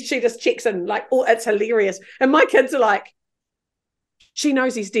 And she just checks in like, oh, it's hilarious. And my kids are like, she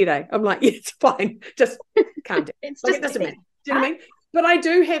knows he's dead, eh? I'm like, yeah, it's fine. Just calm down. It's like, just it doesn't matter. Do you know what I mean? But I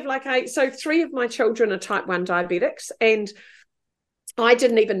do have so 3 of my children are type 1 diabetics and I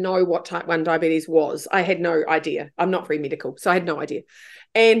didn't even know what type 1 diabetes was. I had no idea. I'm not very medical, so I had no idea.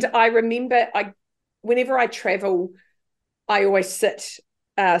 And I remember whenever I travel, I always sit,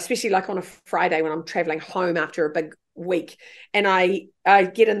 especially like on a Friday when I'm traveling home after a big week, and I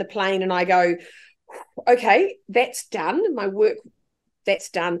get in the plane and I go, okay, that's done. My work,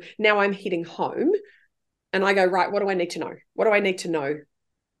 that's done. Now I'm heading home. And I go, right, what do I need to know? What do I need to know,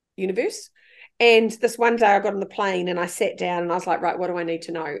 universe? And this one day I got on the plane and I sat down and I was like, right, what do I need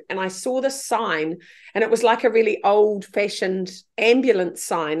to know? And I saw this sign and it was like a really old fashioned ambulance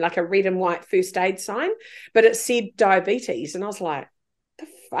sign, like a red and white first aid sign, but it said diabetes. And I was like, the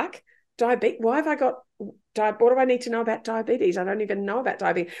fuck? Diabetes? Why have I got what do I need to know about diabetes? I don't even know about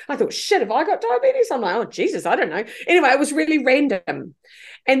diabetes. I thought, shit, have I got diabetes? I'm like, oh, Jesus, I don't know. Anyway, it was really random.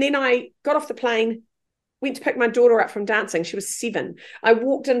 And then I got off the plane, went to pick my daughter up from dancing. She was 7. I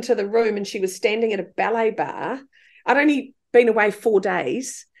walked into the room and she was standing at a ballet bar. I'd only been away 4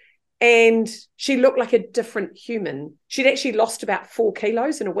 days and she looked like a different human. She'd actually lost about 4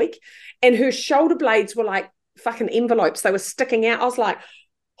 kilos in a week and her shoulder blades were like fucking envelopes. They were sticking out. I was like,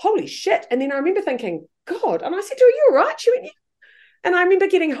 holy shit. And then I remember thinking, God, and I said to her, you all right? She went, yeah. And I remember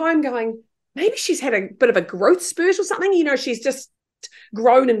getting home going, maybe she's had a bit of a growth spurt or something. She's just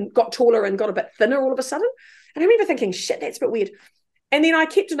grown and got taller and got a bit thinner all of a sudden. And I remember thinking, shit, that's a bit weird. And then I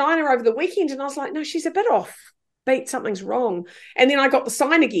kept an eye on her over the weekend and I was like, no, she's a bit off. beat, something's wrong. And then I got the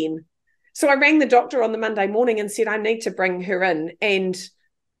sign again. So I rang the doctor on the Monday morning and said, I need to bring her in and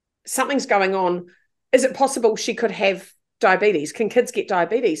something's going on. Is it possible she could have diabetes? Can kids get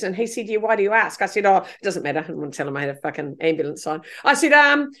diabetes? And he said, yeah, why do you ask? I said, oh, it doesn't matter. I didn't want to tell him I had a fucking ambulance sign. I said,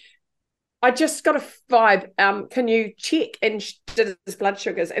 I just got a vibe. Can you check? And she did his blood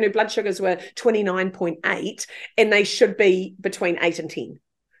sugars, and her blood sugars were 29.8, and they should be between 8 and 10.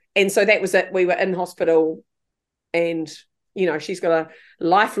 And so that was it. We were in hospital, and she's got a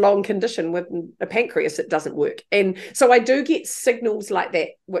lifelong condition with a pancreas that doesn't work. And so I do get signals like that,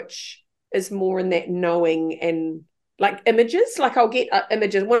 which is more in that knowing and like images. Like I'll get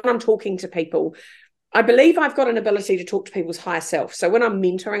images when I'm talking to people. I believe I've got an ability to talk to people's higher self. So when I'm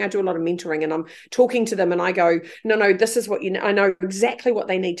mentoring, I do a lot of mentoring, and I'm talking to them and I go, no, this is what I know exactly what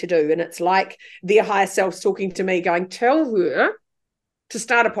they need to do. And it's like their higher self's talking to me going, tell her to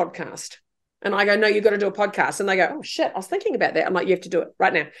start a podcast. And I go, no, you've got to do a podcast. And they go, oh shit, I was thinking about that. I'm like, you have to do it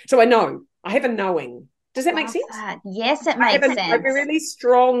right now. So I know, I have a knowing. Does that make sense? Yes, it makes sense. I have a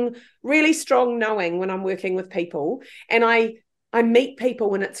really strong knowing when I'm working with people, and I meet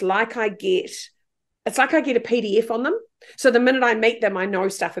people, and it's like I get a PDF on them. So the minute I meet them, I know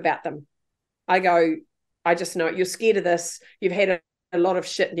stuff about them. I go, I just know you're scared of this. You've had a lot of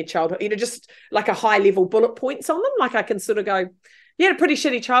shit in your childhood, just like a high level bullet points on them. Like I can sort of go, you had a pretty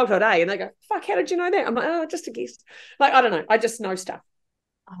shitty childhood, eh? And they go, fuck, how did you know that? I'm like, oh, just a guess. Like, I don't know. I just know stuff.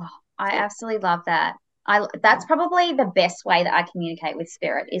 Oh, I absolutely love that. That's probably the best way that I communicate with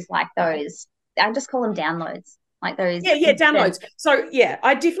spirit is like those, I just call them downloads. Like those. Yeah, downloads. So yeah,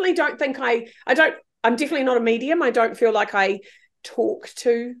 I definitely don't think I'm definitely not a medium. I don't feel like I talk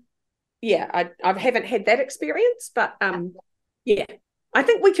to, I haven't had that experience, but yeah, I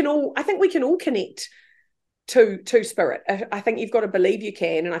think we can all connect to spirit. I think you've got to believe you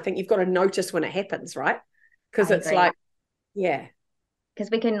can, and I think you've got to notice when it happens, right? Because it's agree. Like, yeah. Because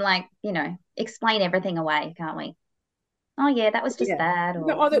we can explain everything away, can't we? Oh yeah, that was just that. Or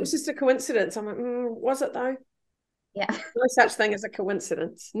no, that was just a coincidence. I'm like, was it though? Yeah. No such thing as a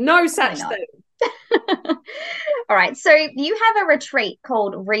coincidence. No such thing. All right. So you have a retreat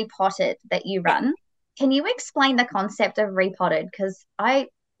called Repotted that you run. Can you explain the concept of Repotted? Because I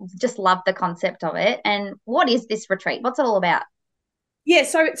just love the concept of it. And what is this retreat? What's it all about? Yeah,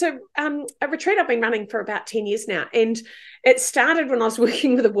 so it's a retreat I've been running for about 10 years now. And it started when I was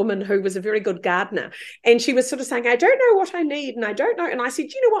working with a woman who was a very good gardener. And she was sort of saying, I don't know what I need, and I don't know. And I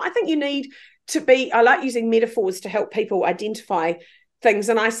said, you know what? I think you need to be, I like using metaphors to help people identify things.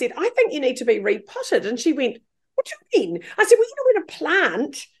 And I said, I think you need to be repotted. And she went, what do you mean? I said, well, when a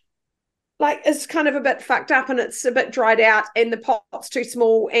plant is kind of a bit fucked up and it's a bit dried out and the pot's too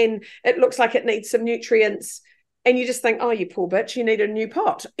small and it looks like it needs some nutrients, and you just think, oh, you poor bitch, you need a new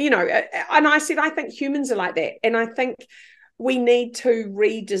pot, And I said, I think humans are like that. And I think we need to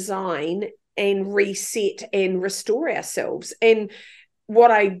redesign and reset and restore ourselves. And what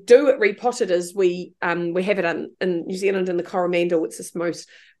I do at Repotted is we have it in New Zealand in the Coromandel. It's this most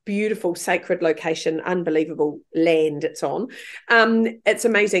beautiful sacred location, unbelievable land it's on. It's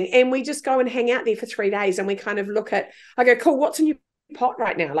amazing. And we just go and hang out there for 3 days, and we kind of look at, I go, cool, what's in your pot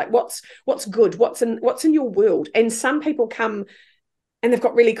right now? Like what's good? What's in your world? And some people come and they've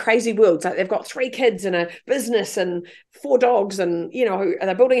got really crazy worlds. Like they've got 3 kids and a business and 4 dogs, and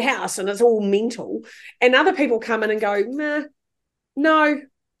they're building a house and it's all mental. And other people come in and go, nah, no,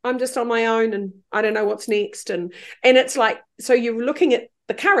 I'm just on my own and I don't know what's next. And it's like, so you're looking at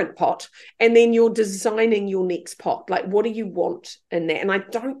the current pot and then you're designing your next pot. Like, what do you want in that? And I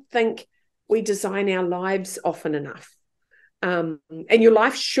don't think we design our lives often enough. And your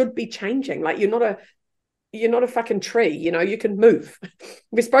life should be changing. Like you're not a fucking tree, you can move.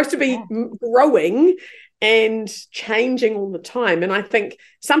 We're supposed to be growing and changing all the time. And I think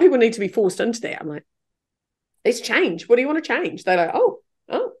some people need to be forced into that. I'm like, let's change. What do you want to change? They're like, oh,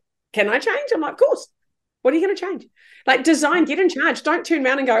 can I change? I'm like, of course. What are you going to change? Like design, get in charge. Don't turn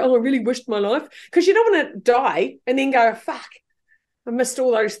around and go, oh, I really wished my life. Because you don't want to die and then go, fuck, I missed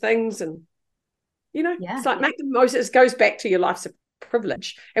all those things. And, it's like make the most. It goes back to your life's a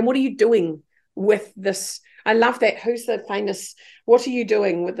privilege. And what are you doing with this? I love that. Who's the famous, what are you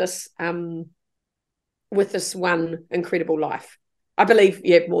doing with this one incredible life? I believe,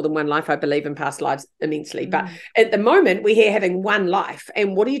 more than one life. I believe in past lives immensely. But at the moment, we're here having one life.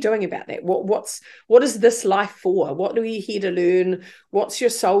 And what are you doing about that? What is this life for? What are you here to learn? What's your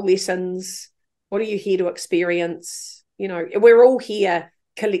soul lessons? What are you here to experience? We're all here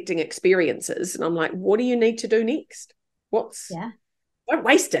collecting experiences. And I'm like, what do you need to do next? Don't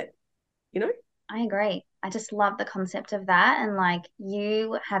waste it, I agree. I just love the concept of that, and like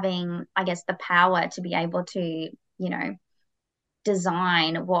you having, I guess, the power to be able to,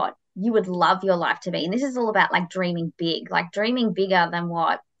 design what you would love your life to be. And this is all about like dreaming big, like dreaming bigger than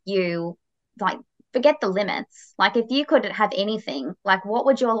what you like. Forget the limits. Like if you could have anything, like what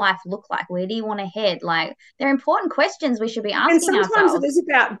would your life look like? Where do you want to head? Like they're important questions we should be And asking sometimes it ourselves. is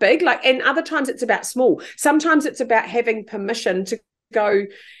about big, like, and other times it's about small. Sometimes it's about having permission to go,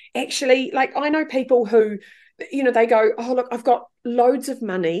 actually, like I know people who, they go, oh, look, I've got loads of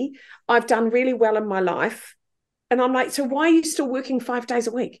money. I've done really well in my life. And I'm like, so why are you still working 5 days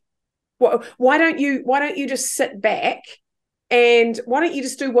a week? Why don't you just sit back, and why don't you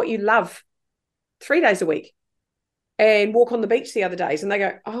just do what you love 3 days a week and walk on the beach the other days? And they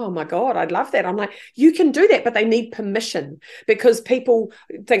go, oh my God, I'd love that. I'm like, you can do that, but they need permission, because people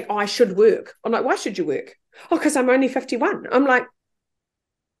think, oh, I should work. I'm like, why should you work? Oh, because I'm only 51. I'm like,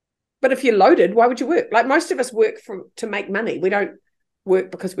 but if you're loaded, why would you work? Like most of us work to make money. We don't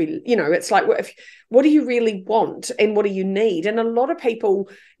work because it's like, what do you really want and what do you need? And a lot of people,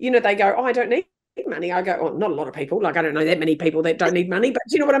 they go, oh, I don't need money. I go, oh, not a lot of people. Like, I don't know that many people that don't need money, but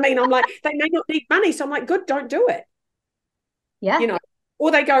do you know what I mean? I'm like, they may not need money. So I'm like, good, don't do it. Yeah. Or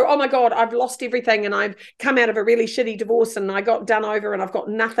they go, oh my God, I've lost everything and I've come out of a really shitty divorce and I got done over and I've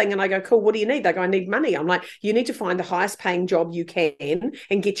got nothing. And I go, cool, what do you need? They go, I need money. I'm like, you need to find the highest paying job you can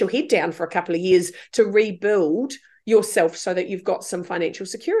and get your head down for a couple of years to rebuild yourself so that you've got some financial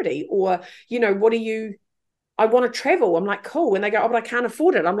security. Or, I want to travel. I'm like, cool. And they go, oh, but I can't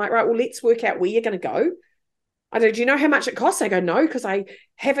afford it. I'm like, right, well, let's work out where you're going to go. I go, do you know how much it costs? I go, no, because I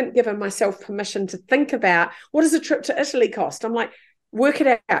haven't given myself permission to think about what does a trip to Italy cost? I'm like, work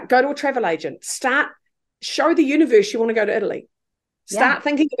it out. Go to a travel agent. Show the universe you want to go to Italy. Start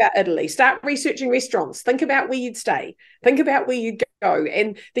thinking about Italy. Start researching restaurants. Think about where you'd stay. Think about where you'd go.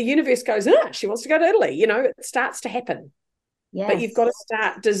 And the universe goes, she wants to go to Italy. It starts to happen. Yes. But you've got to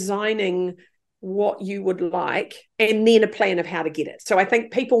start designing what you would like and then a plan of how to get it. So I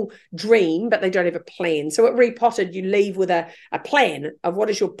think people dream, but they don't have a plan. So at Repotted, you leave with a plan of what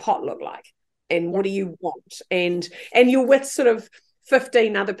does your pot look like and what do you want? And you're with sort of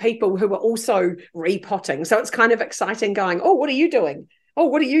 15 other people who are also repotting. So it's kind of exciting going, oh, what are you doing? Oh,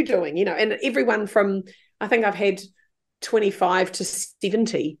 what are you doing? And everyone from, I think I've had 25 to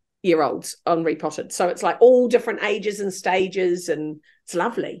 70-year-olds on Repotted. So it's like all different ages and stages, and it's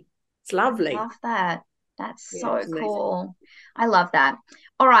lovely. It's lovely. I love that. That's so cool. I love that.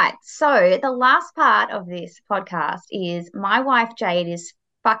 All right. So the last part of this podcast is my wife, Jade, is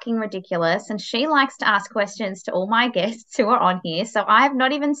fucking ridiculous, and she likes to ask questions to all my guests who are on here. So I have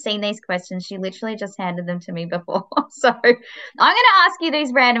not even seen these questions. She literally just handed them to me before. So I'm going to ask you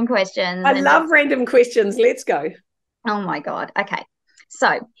these random questions. I love random questions. Let's go. Oh my God. Okay.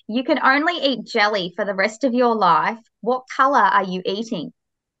 So you can only eat jelly for the rest of your life. What color are you eating?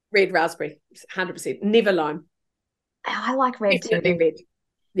 Red raspberry, 100%. Never lime. I like red Definitely too. Red.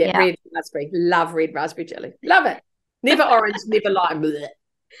 Yeah, red raspberry. Love red raspberry jelly. Love it. Never orange, never lime. Blech.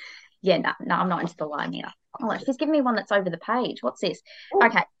 Yeah, no, I'm not into the lime here. Oh, she's giving me one that's over the page. What's this? Ooh.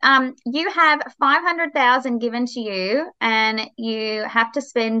 Okay. You have 500,000 given to you, and you have to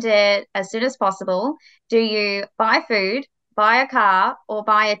spend it as soon as possible. Do you buy food, buy a car, or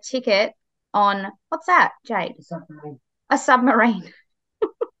buy a ticket on what's that, Jade? A submarine.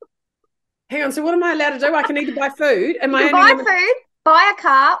 Hang on. So what am I allowed to do? I can either buy food. Am I buy food, buy a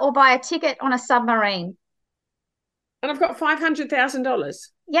car, or buy a ticket on a submarine? And I've got $500,000.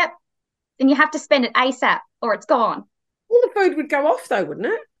 Yep. And you have to spend it ASAP or it's gone. Well, the food would go off though, wouldn't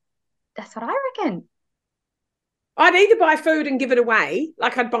it? That's what I reckon. I'd either buy food and give it away.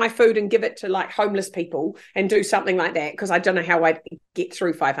 Like I'd buy food and give it to like homeless people and do something like that, because I don't know how I'd get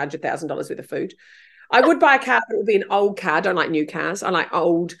through $500,000 worth of food. I would buy a car, but it would be an old car. I don't like new cars. I like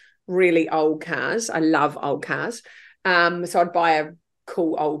old, really old cars. I love old cars. So I'd buy a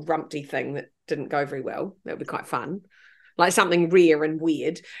cool old rumpty thing that didn't go very well. That would be quite fun. Like something rare and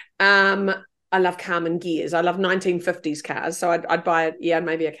weird. I love Carmen gears. I love 1950s cars. So I'd buy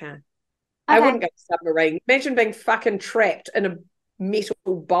maybe a car. Okay. I wouldn't go to submarine. Imagine being fucking trapped in a metal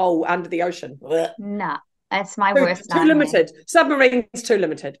bowl under the ocean. Nah, that's my worst nightmare. Too limited. Submarine's too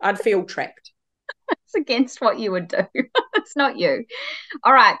limited. I'd feel trapped. It's against what you would do. It's not you.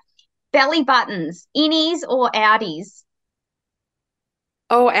 All right. Belly buttons, innies or outies?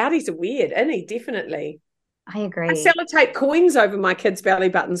 Oh, outies are weird. Innie, definitely. I agree. I sellotape coins over my kids' belly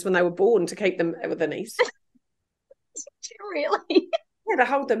buttons when they were born to keep them with innies. Really? Yeah, to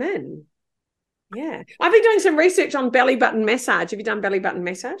hold them in. Yeah. I've been doing some research on belly button massage. Have you done belly button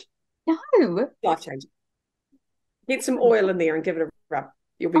massage? No. Life changing. Get some oil in there and give it a rub.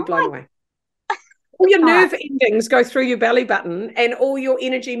 You'll be blown away. All your All nerve right. endings go through your belly button, and all your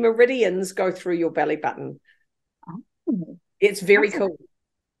energy meridians go through your belly button. Oh, It's very that's cool.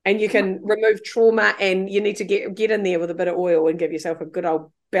 And you can remove trauma, and you need to get in there with a bit of oil and give yourself a good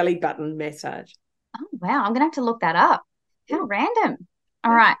old belly button massage. oh, wow. I'm going to have to look that up. How random.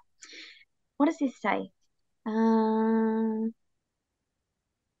 All right. What does this say? Oh,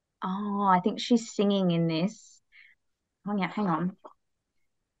 I think she's singing in this. Oh, yeah, hang on.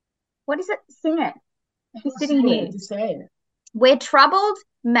 What is it? Sing it. She's sitting here. Just say it. Where troubled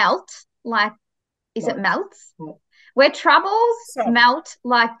melt like, is it melts? What? Where troubles So- melt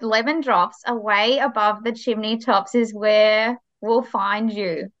like lemon drops away above the chimney tops is where we'll find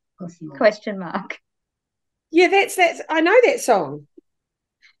you. Question mark. Yeah, that's I know that song.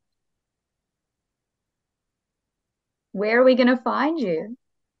 Where are we going to find you?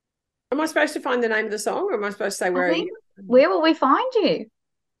 Am I supposed to find the name of the song, or am I supposed to say where I are think, you? where will we find you?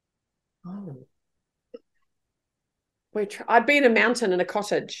 Oh. I'd be in a mountain in a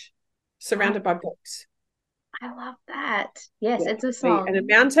cottage, surrounded by books. I love that. Yes, Yeah, it's a be song. in a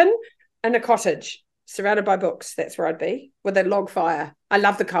mountain and a cottage, surrounded by books. That's where I'd be, with a log fire. I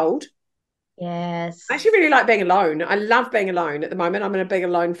love the cold. Yes. I actually really like being alone. I love being alone at the moment. I'm in a big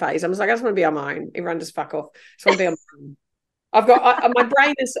alone phase. I'm just like, I just want to be on my own. Everyone just fuck off. I just want to be on my own. My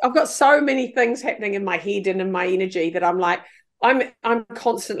brain is, I've got so many things happening in my head and in my energy that I'm like, I'm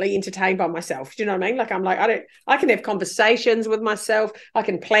constantly entertained by myself. Do you know what I mean? Like, I'm like, I can have conversations with myself. I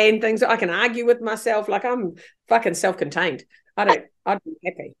can plan things. I can argue with myself. Like, I'm fucking self-contained. I'd be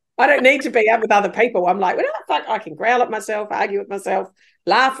happy. I don't need to be out with other people. I'm like, well, fuck, I can growl at myself, argue with myself,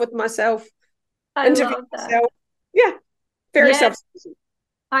 laugh with myself, interview love that. myself. Yeah. Very Yes. self-sufficient.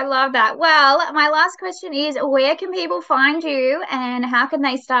 I love that. Well, my last question is, where can people find you and how can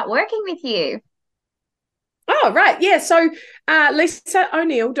they start working with you? Oh, right. Yeah. So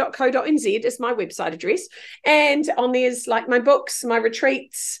lisaoneil.co.nz is my website address. And on there's like my books, my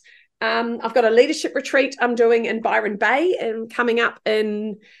retreats. I've got a leadership retreat I'm doing in Byron Bay and coming up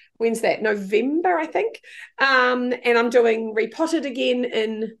in, when's that? November, I think. And I'm doing Repotted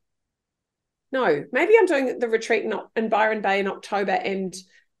again maybe I'm doing the retreat in Byron Bay in October and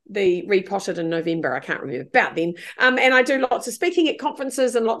the Repotted in November. I can't remember, about then. And I do lots of speaking at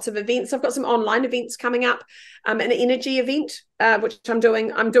conferences and lots of events. I've got some online events coming up, an energy event, which I'm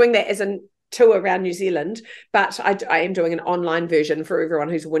doing. I'm doing that as a tour around New Zealand, but I am doing an online version for everyone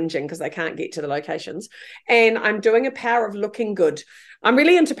who's whinging because they can't get to the locations. And I'm doing a power of looking good. I'm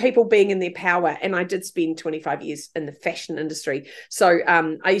really into people being in their power, and I did spend 25 years in the fashion industry. So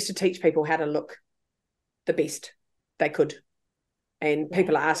I used to teach people how to look the best they could. And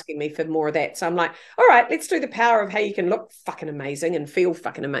people are asking me for more of that. So I'm like, all right, let's do the power of how you can look fucking amazing and feel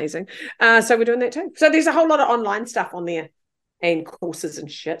fucking amazing. So we're doing that too. So there's a whole lot of online stuff on there and courses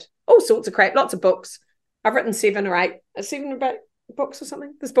and shit. All sorts of crap, lots of books. I've written 7 or 8 books or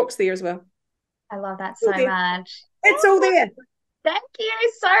something. There's books there as well. I love that so much. It's all there. Thank you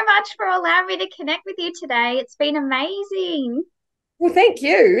so much for allowing me to connect with you today. It's been amazing. Well, thank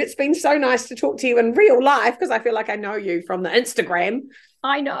you. It's been so nice to talk to you in real life because I feel like I know you from the Instagram.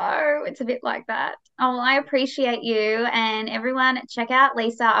 I know, it's a bit like that. Oh, well, I appreciate you. And everyone, check out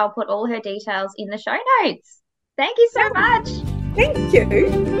Lisa. I'll put all her details in the show notes. Thank you so much. Thank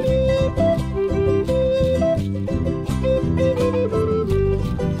you.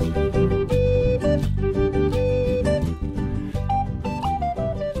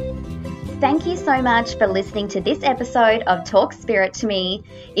 Thank you so much for listening to this episode of Talk Spirit to Me.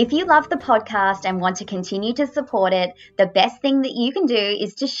 If you love the podcast and want to continue to support it, the best thing that you can do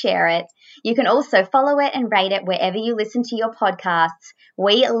is to share it. You can also follow it and rate it wherever you listen to your podcasts.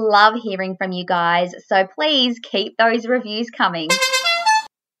 We love hearing from you guys, so please keep those reviews coming.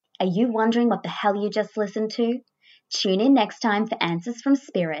 Are you wondering what the hell you just listened to? Tune in next time for Answers from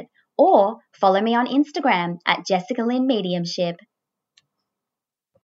Spirit, or follow me on Instagram at Jessica Lynn Mediumship.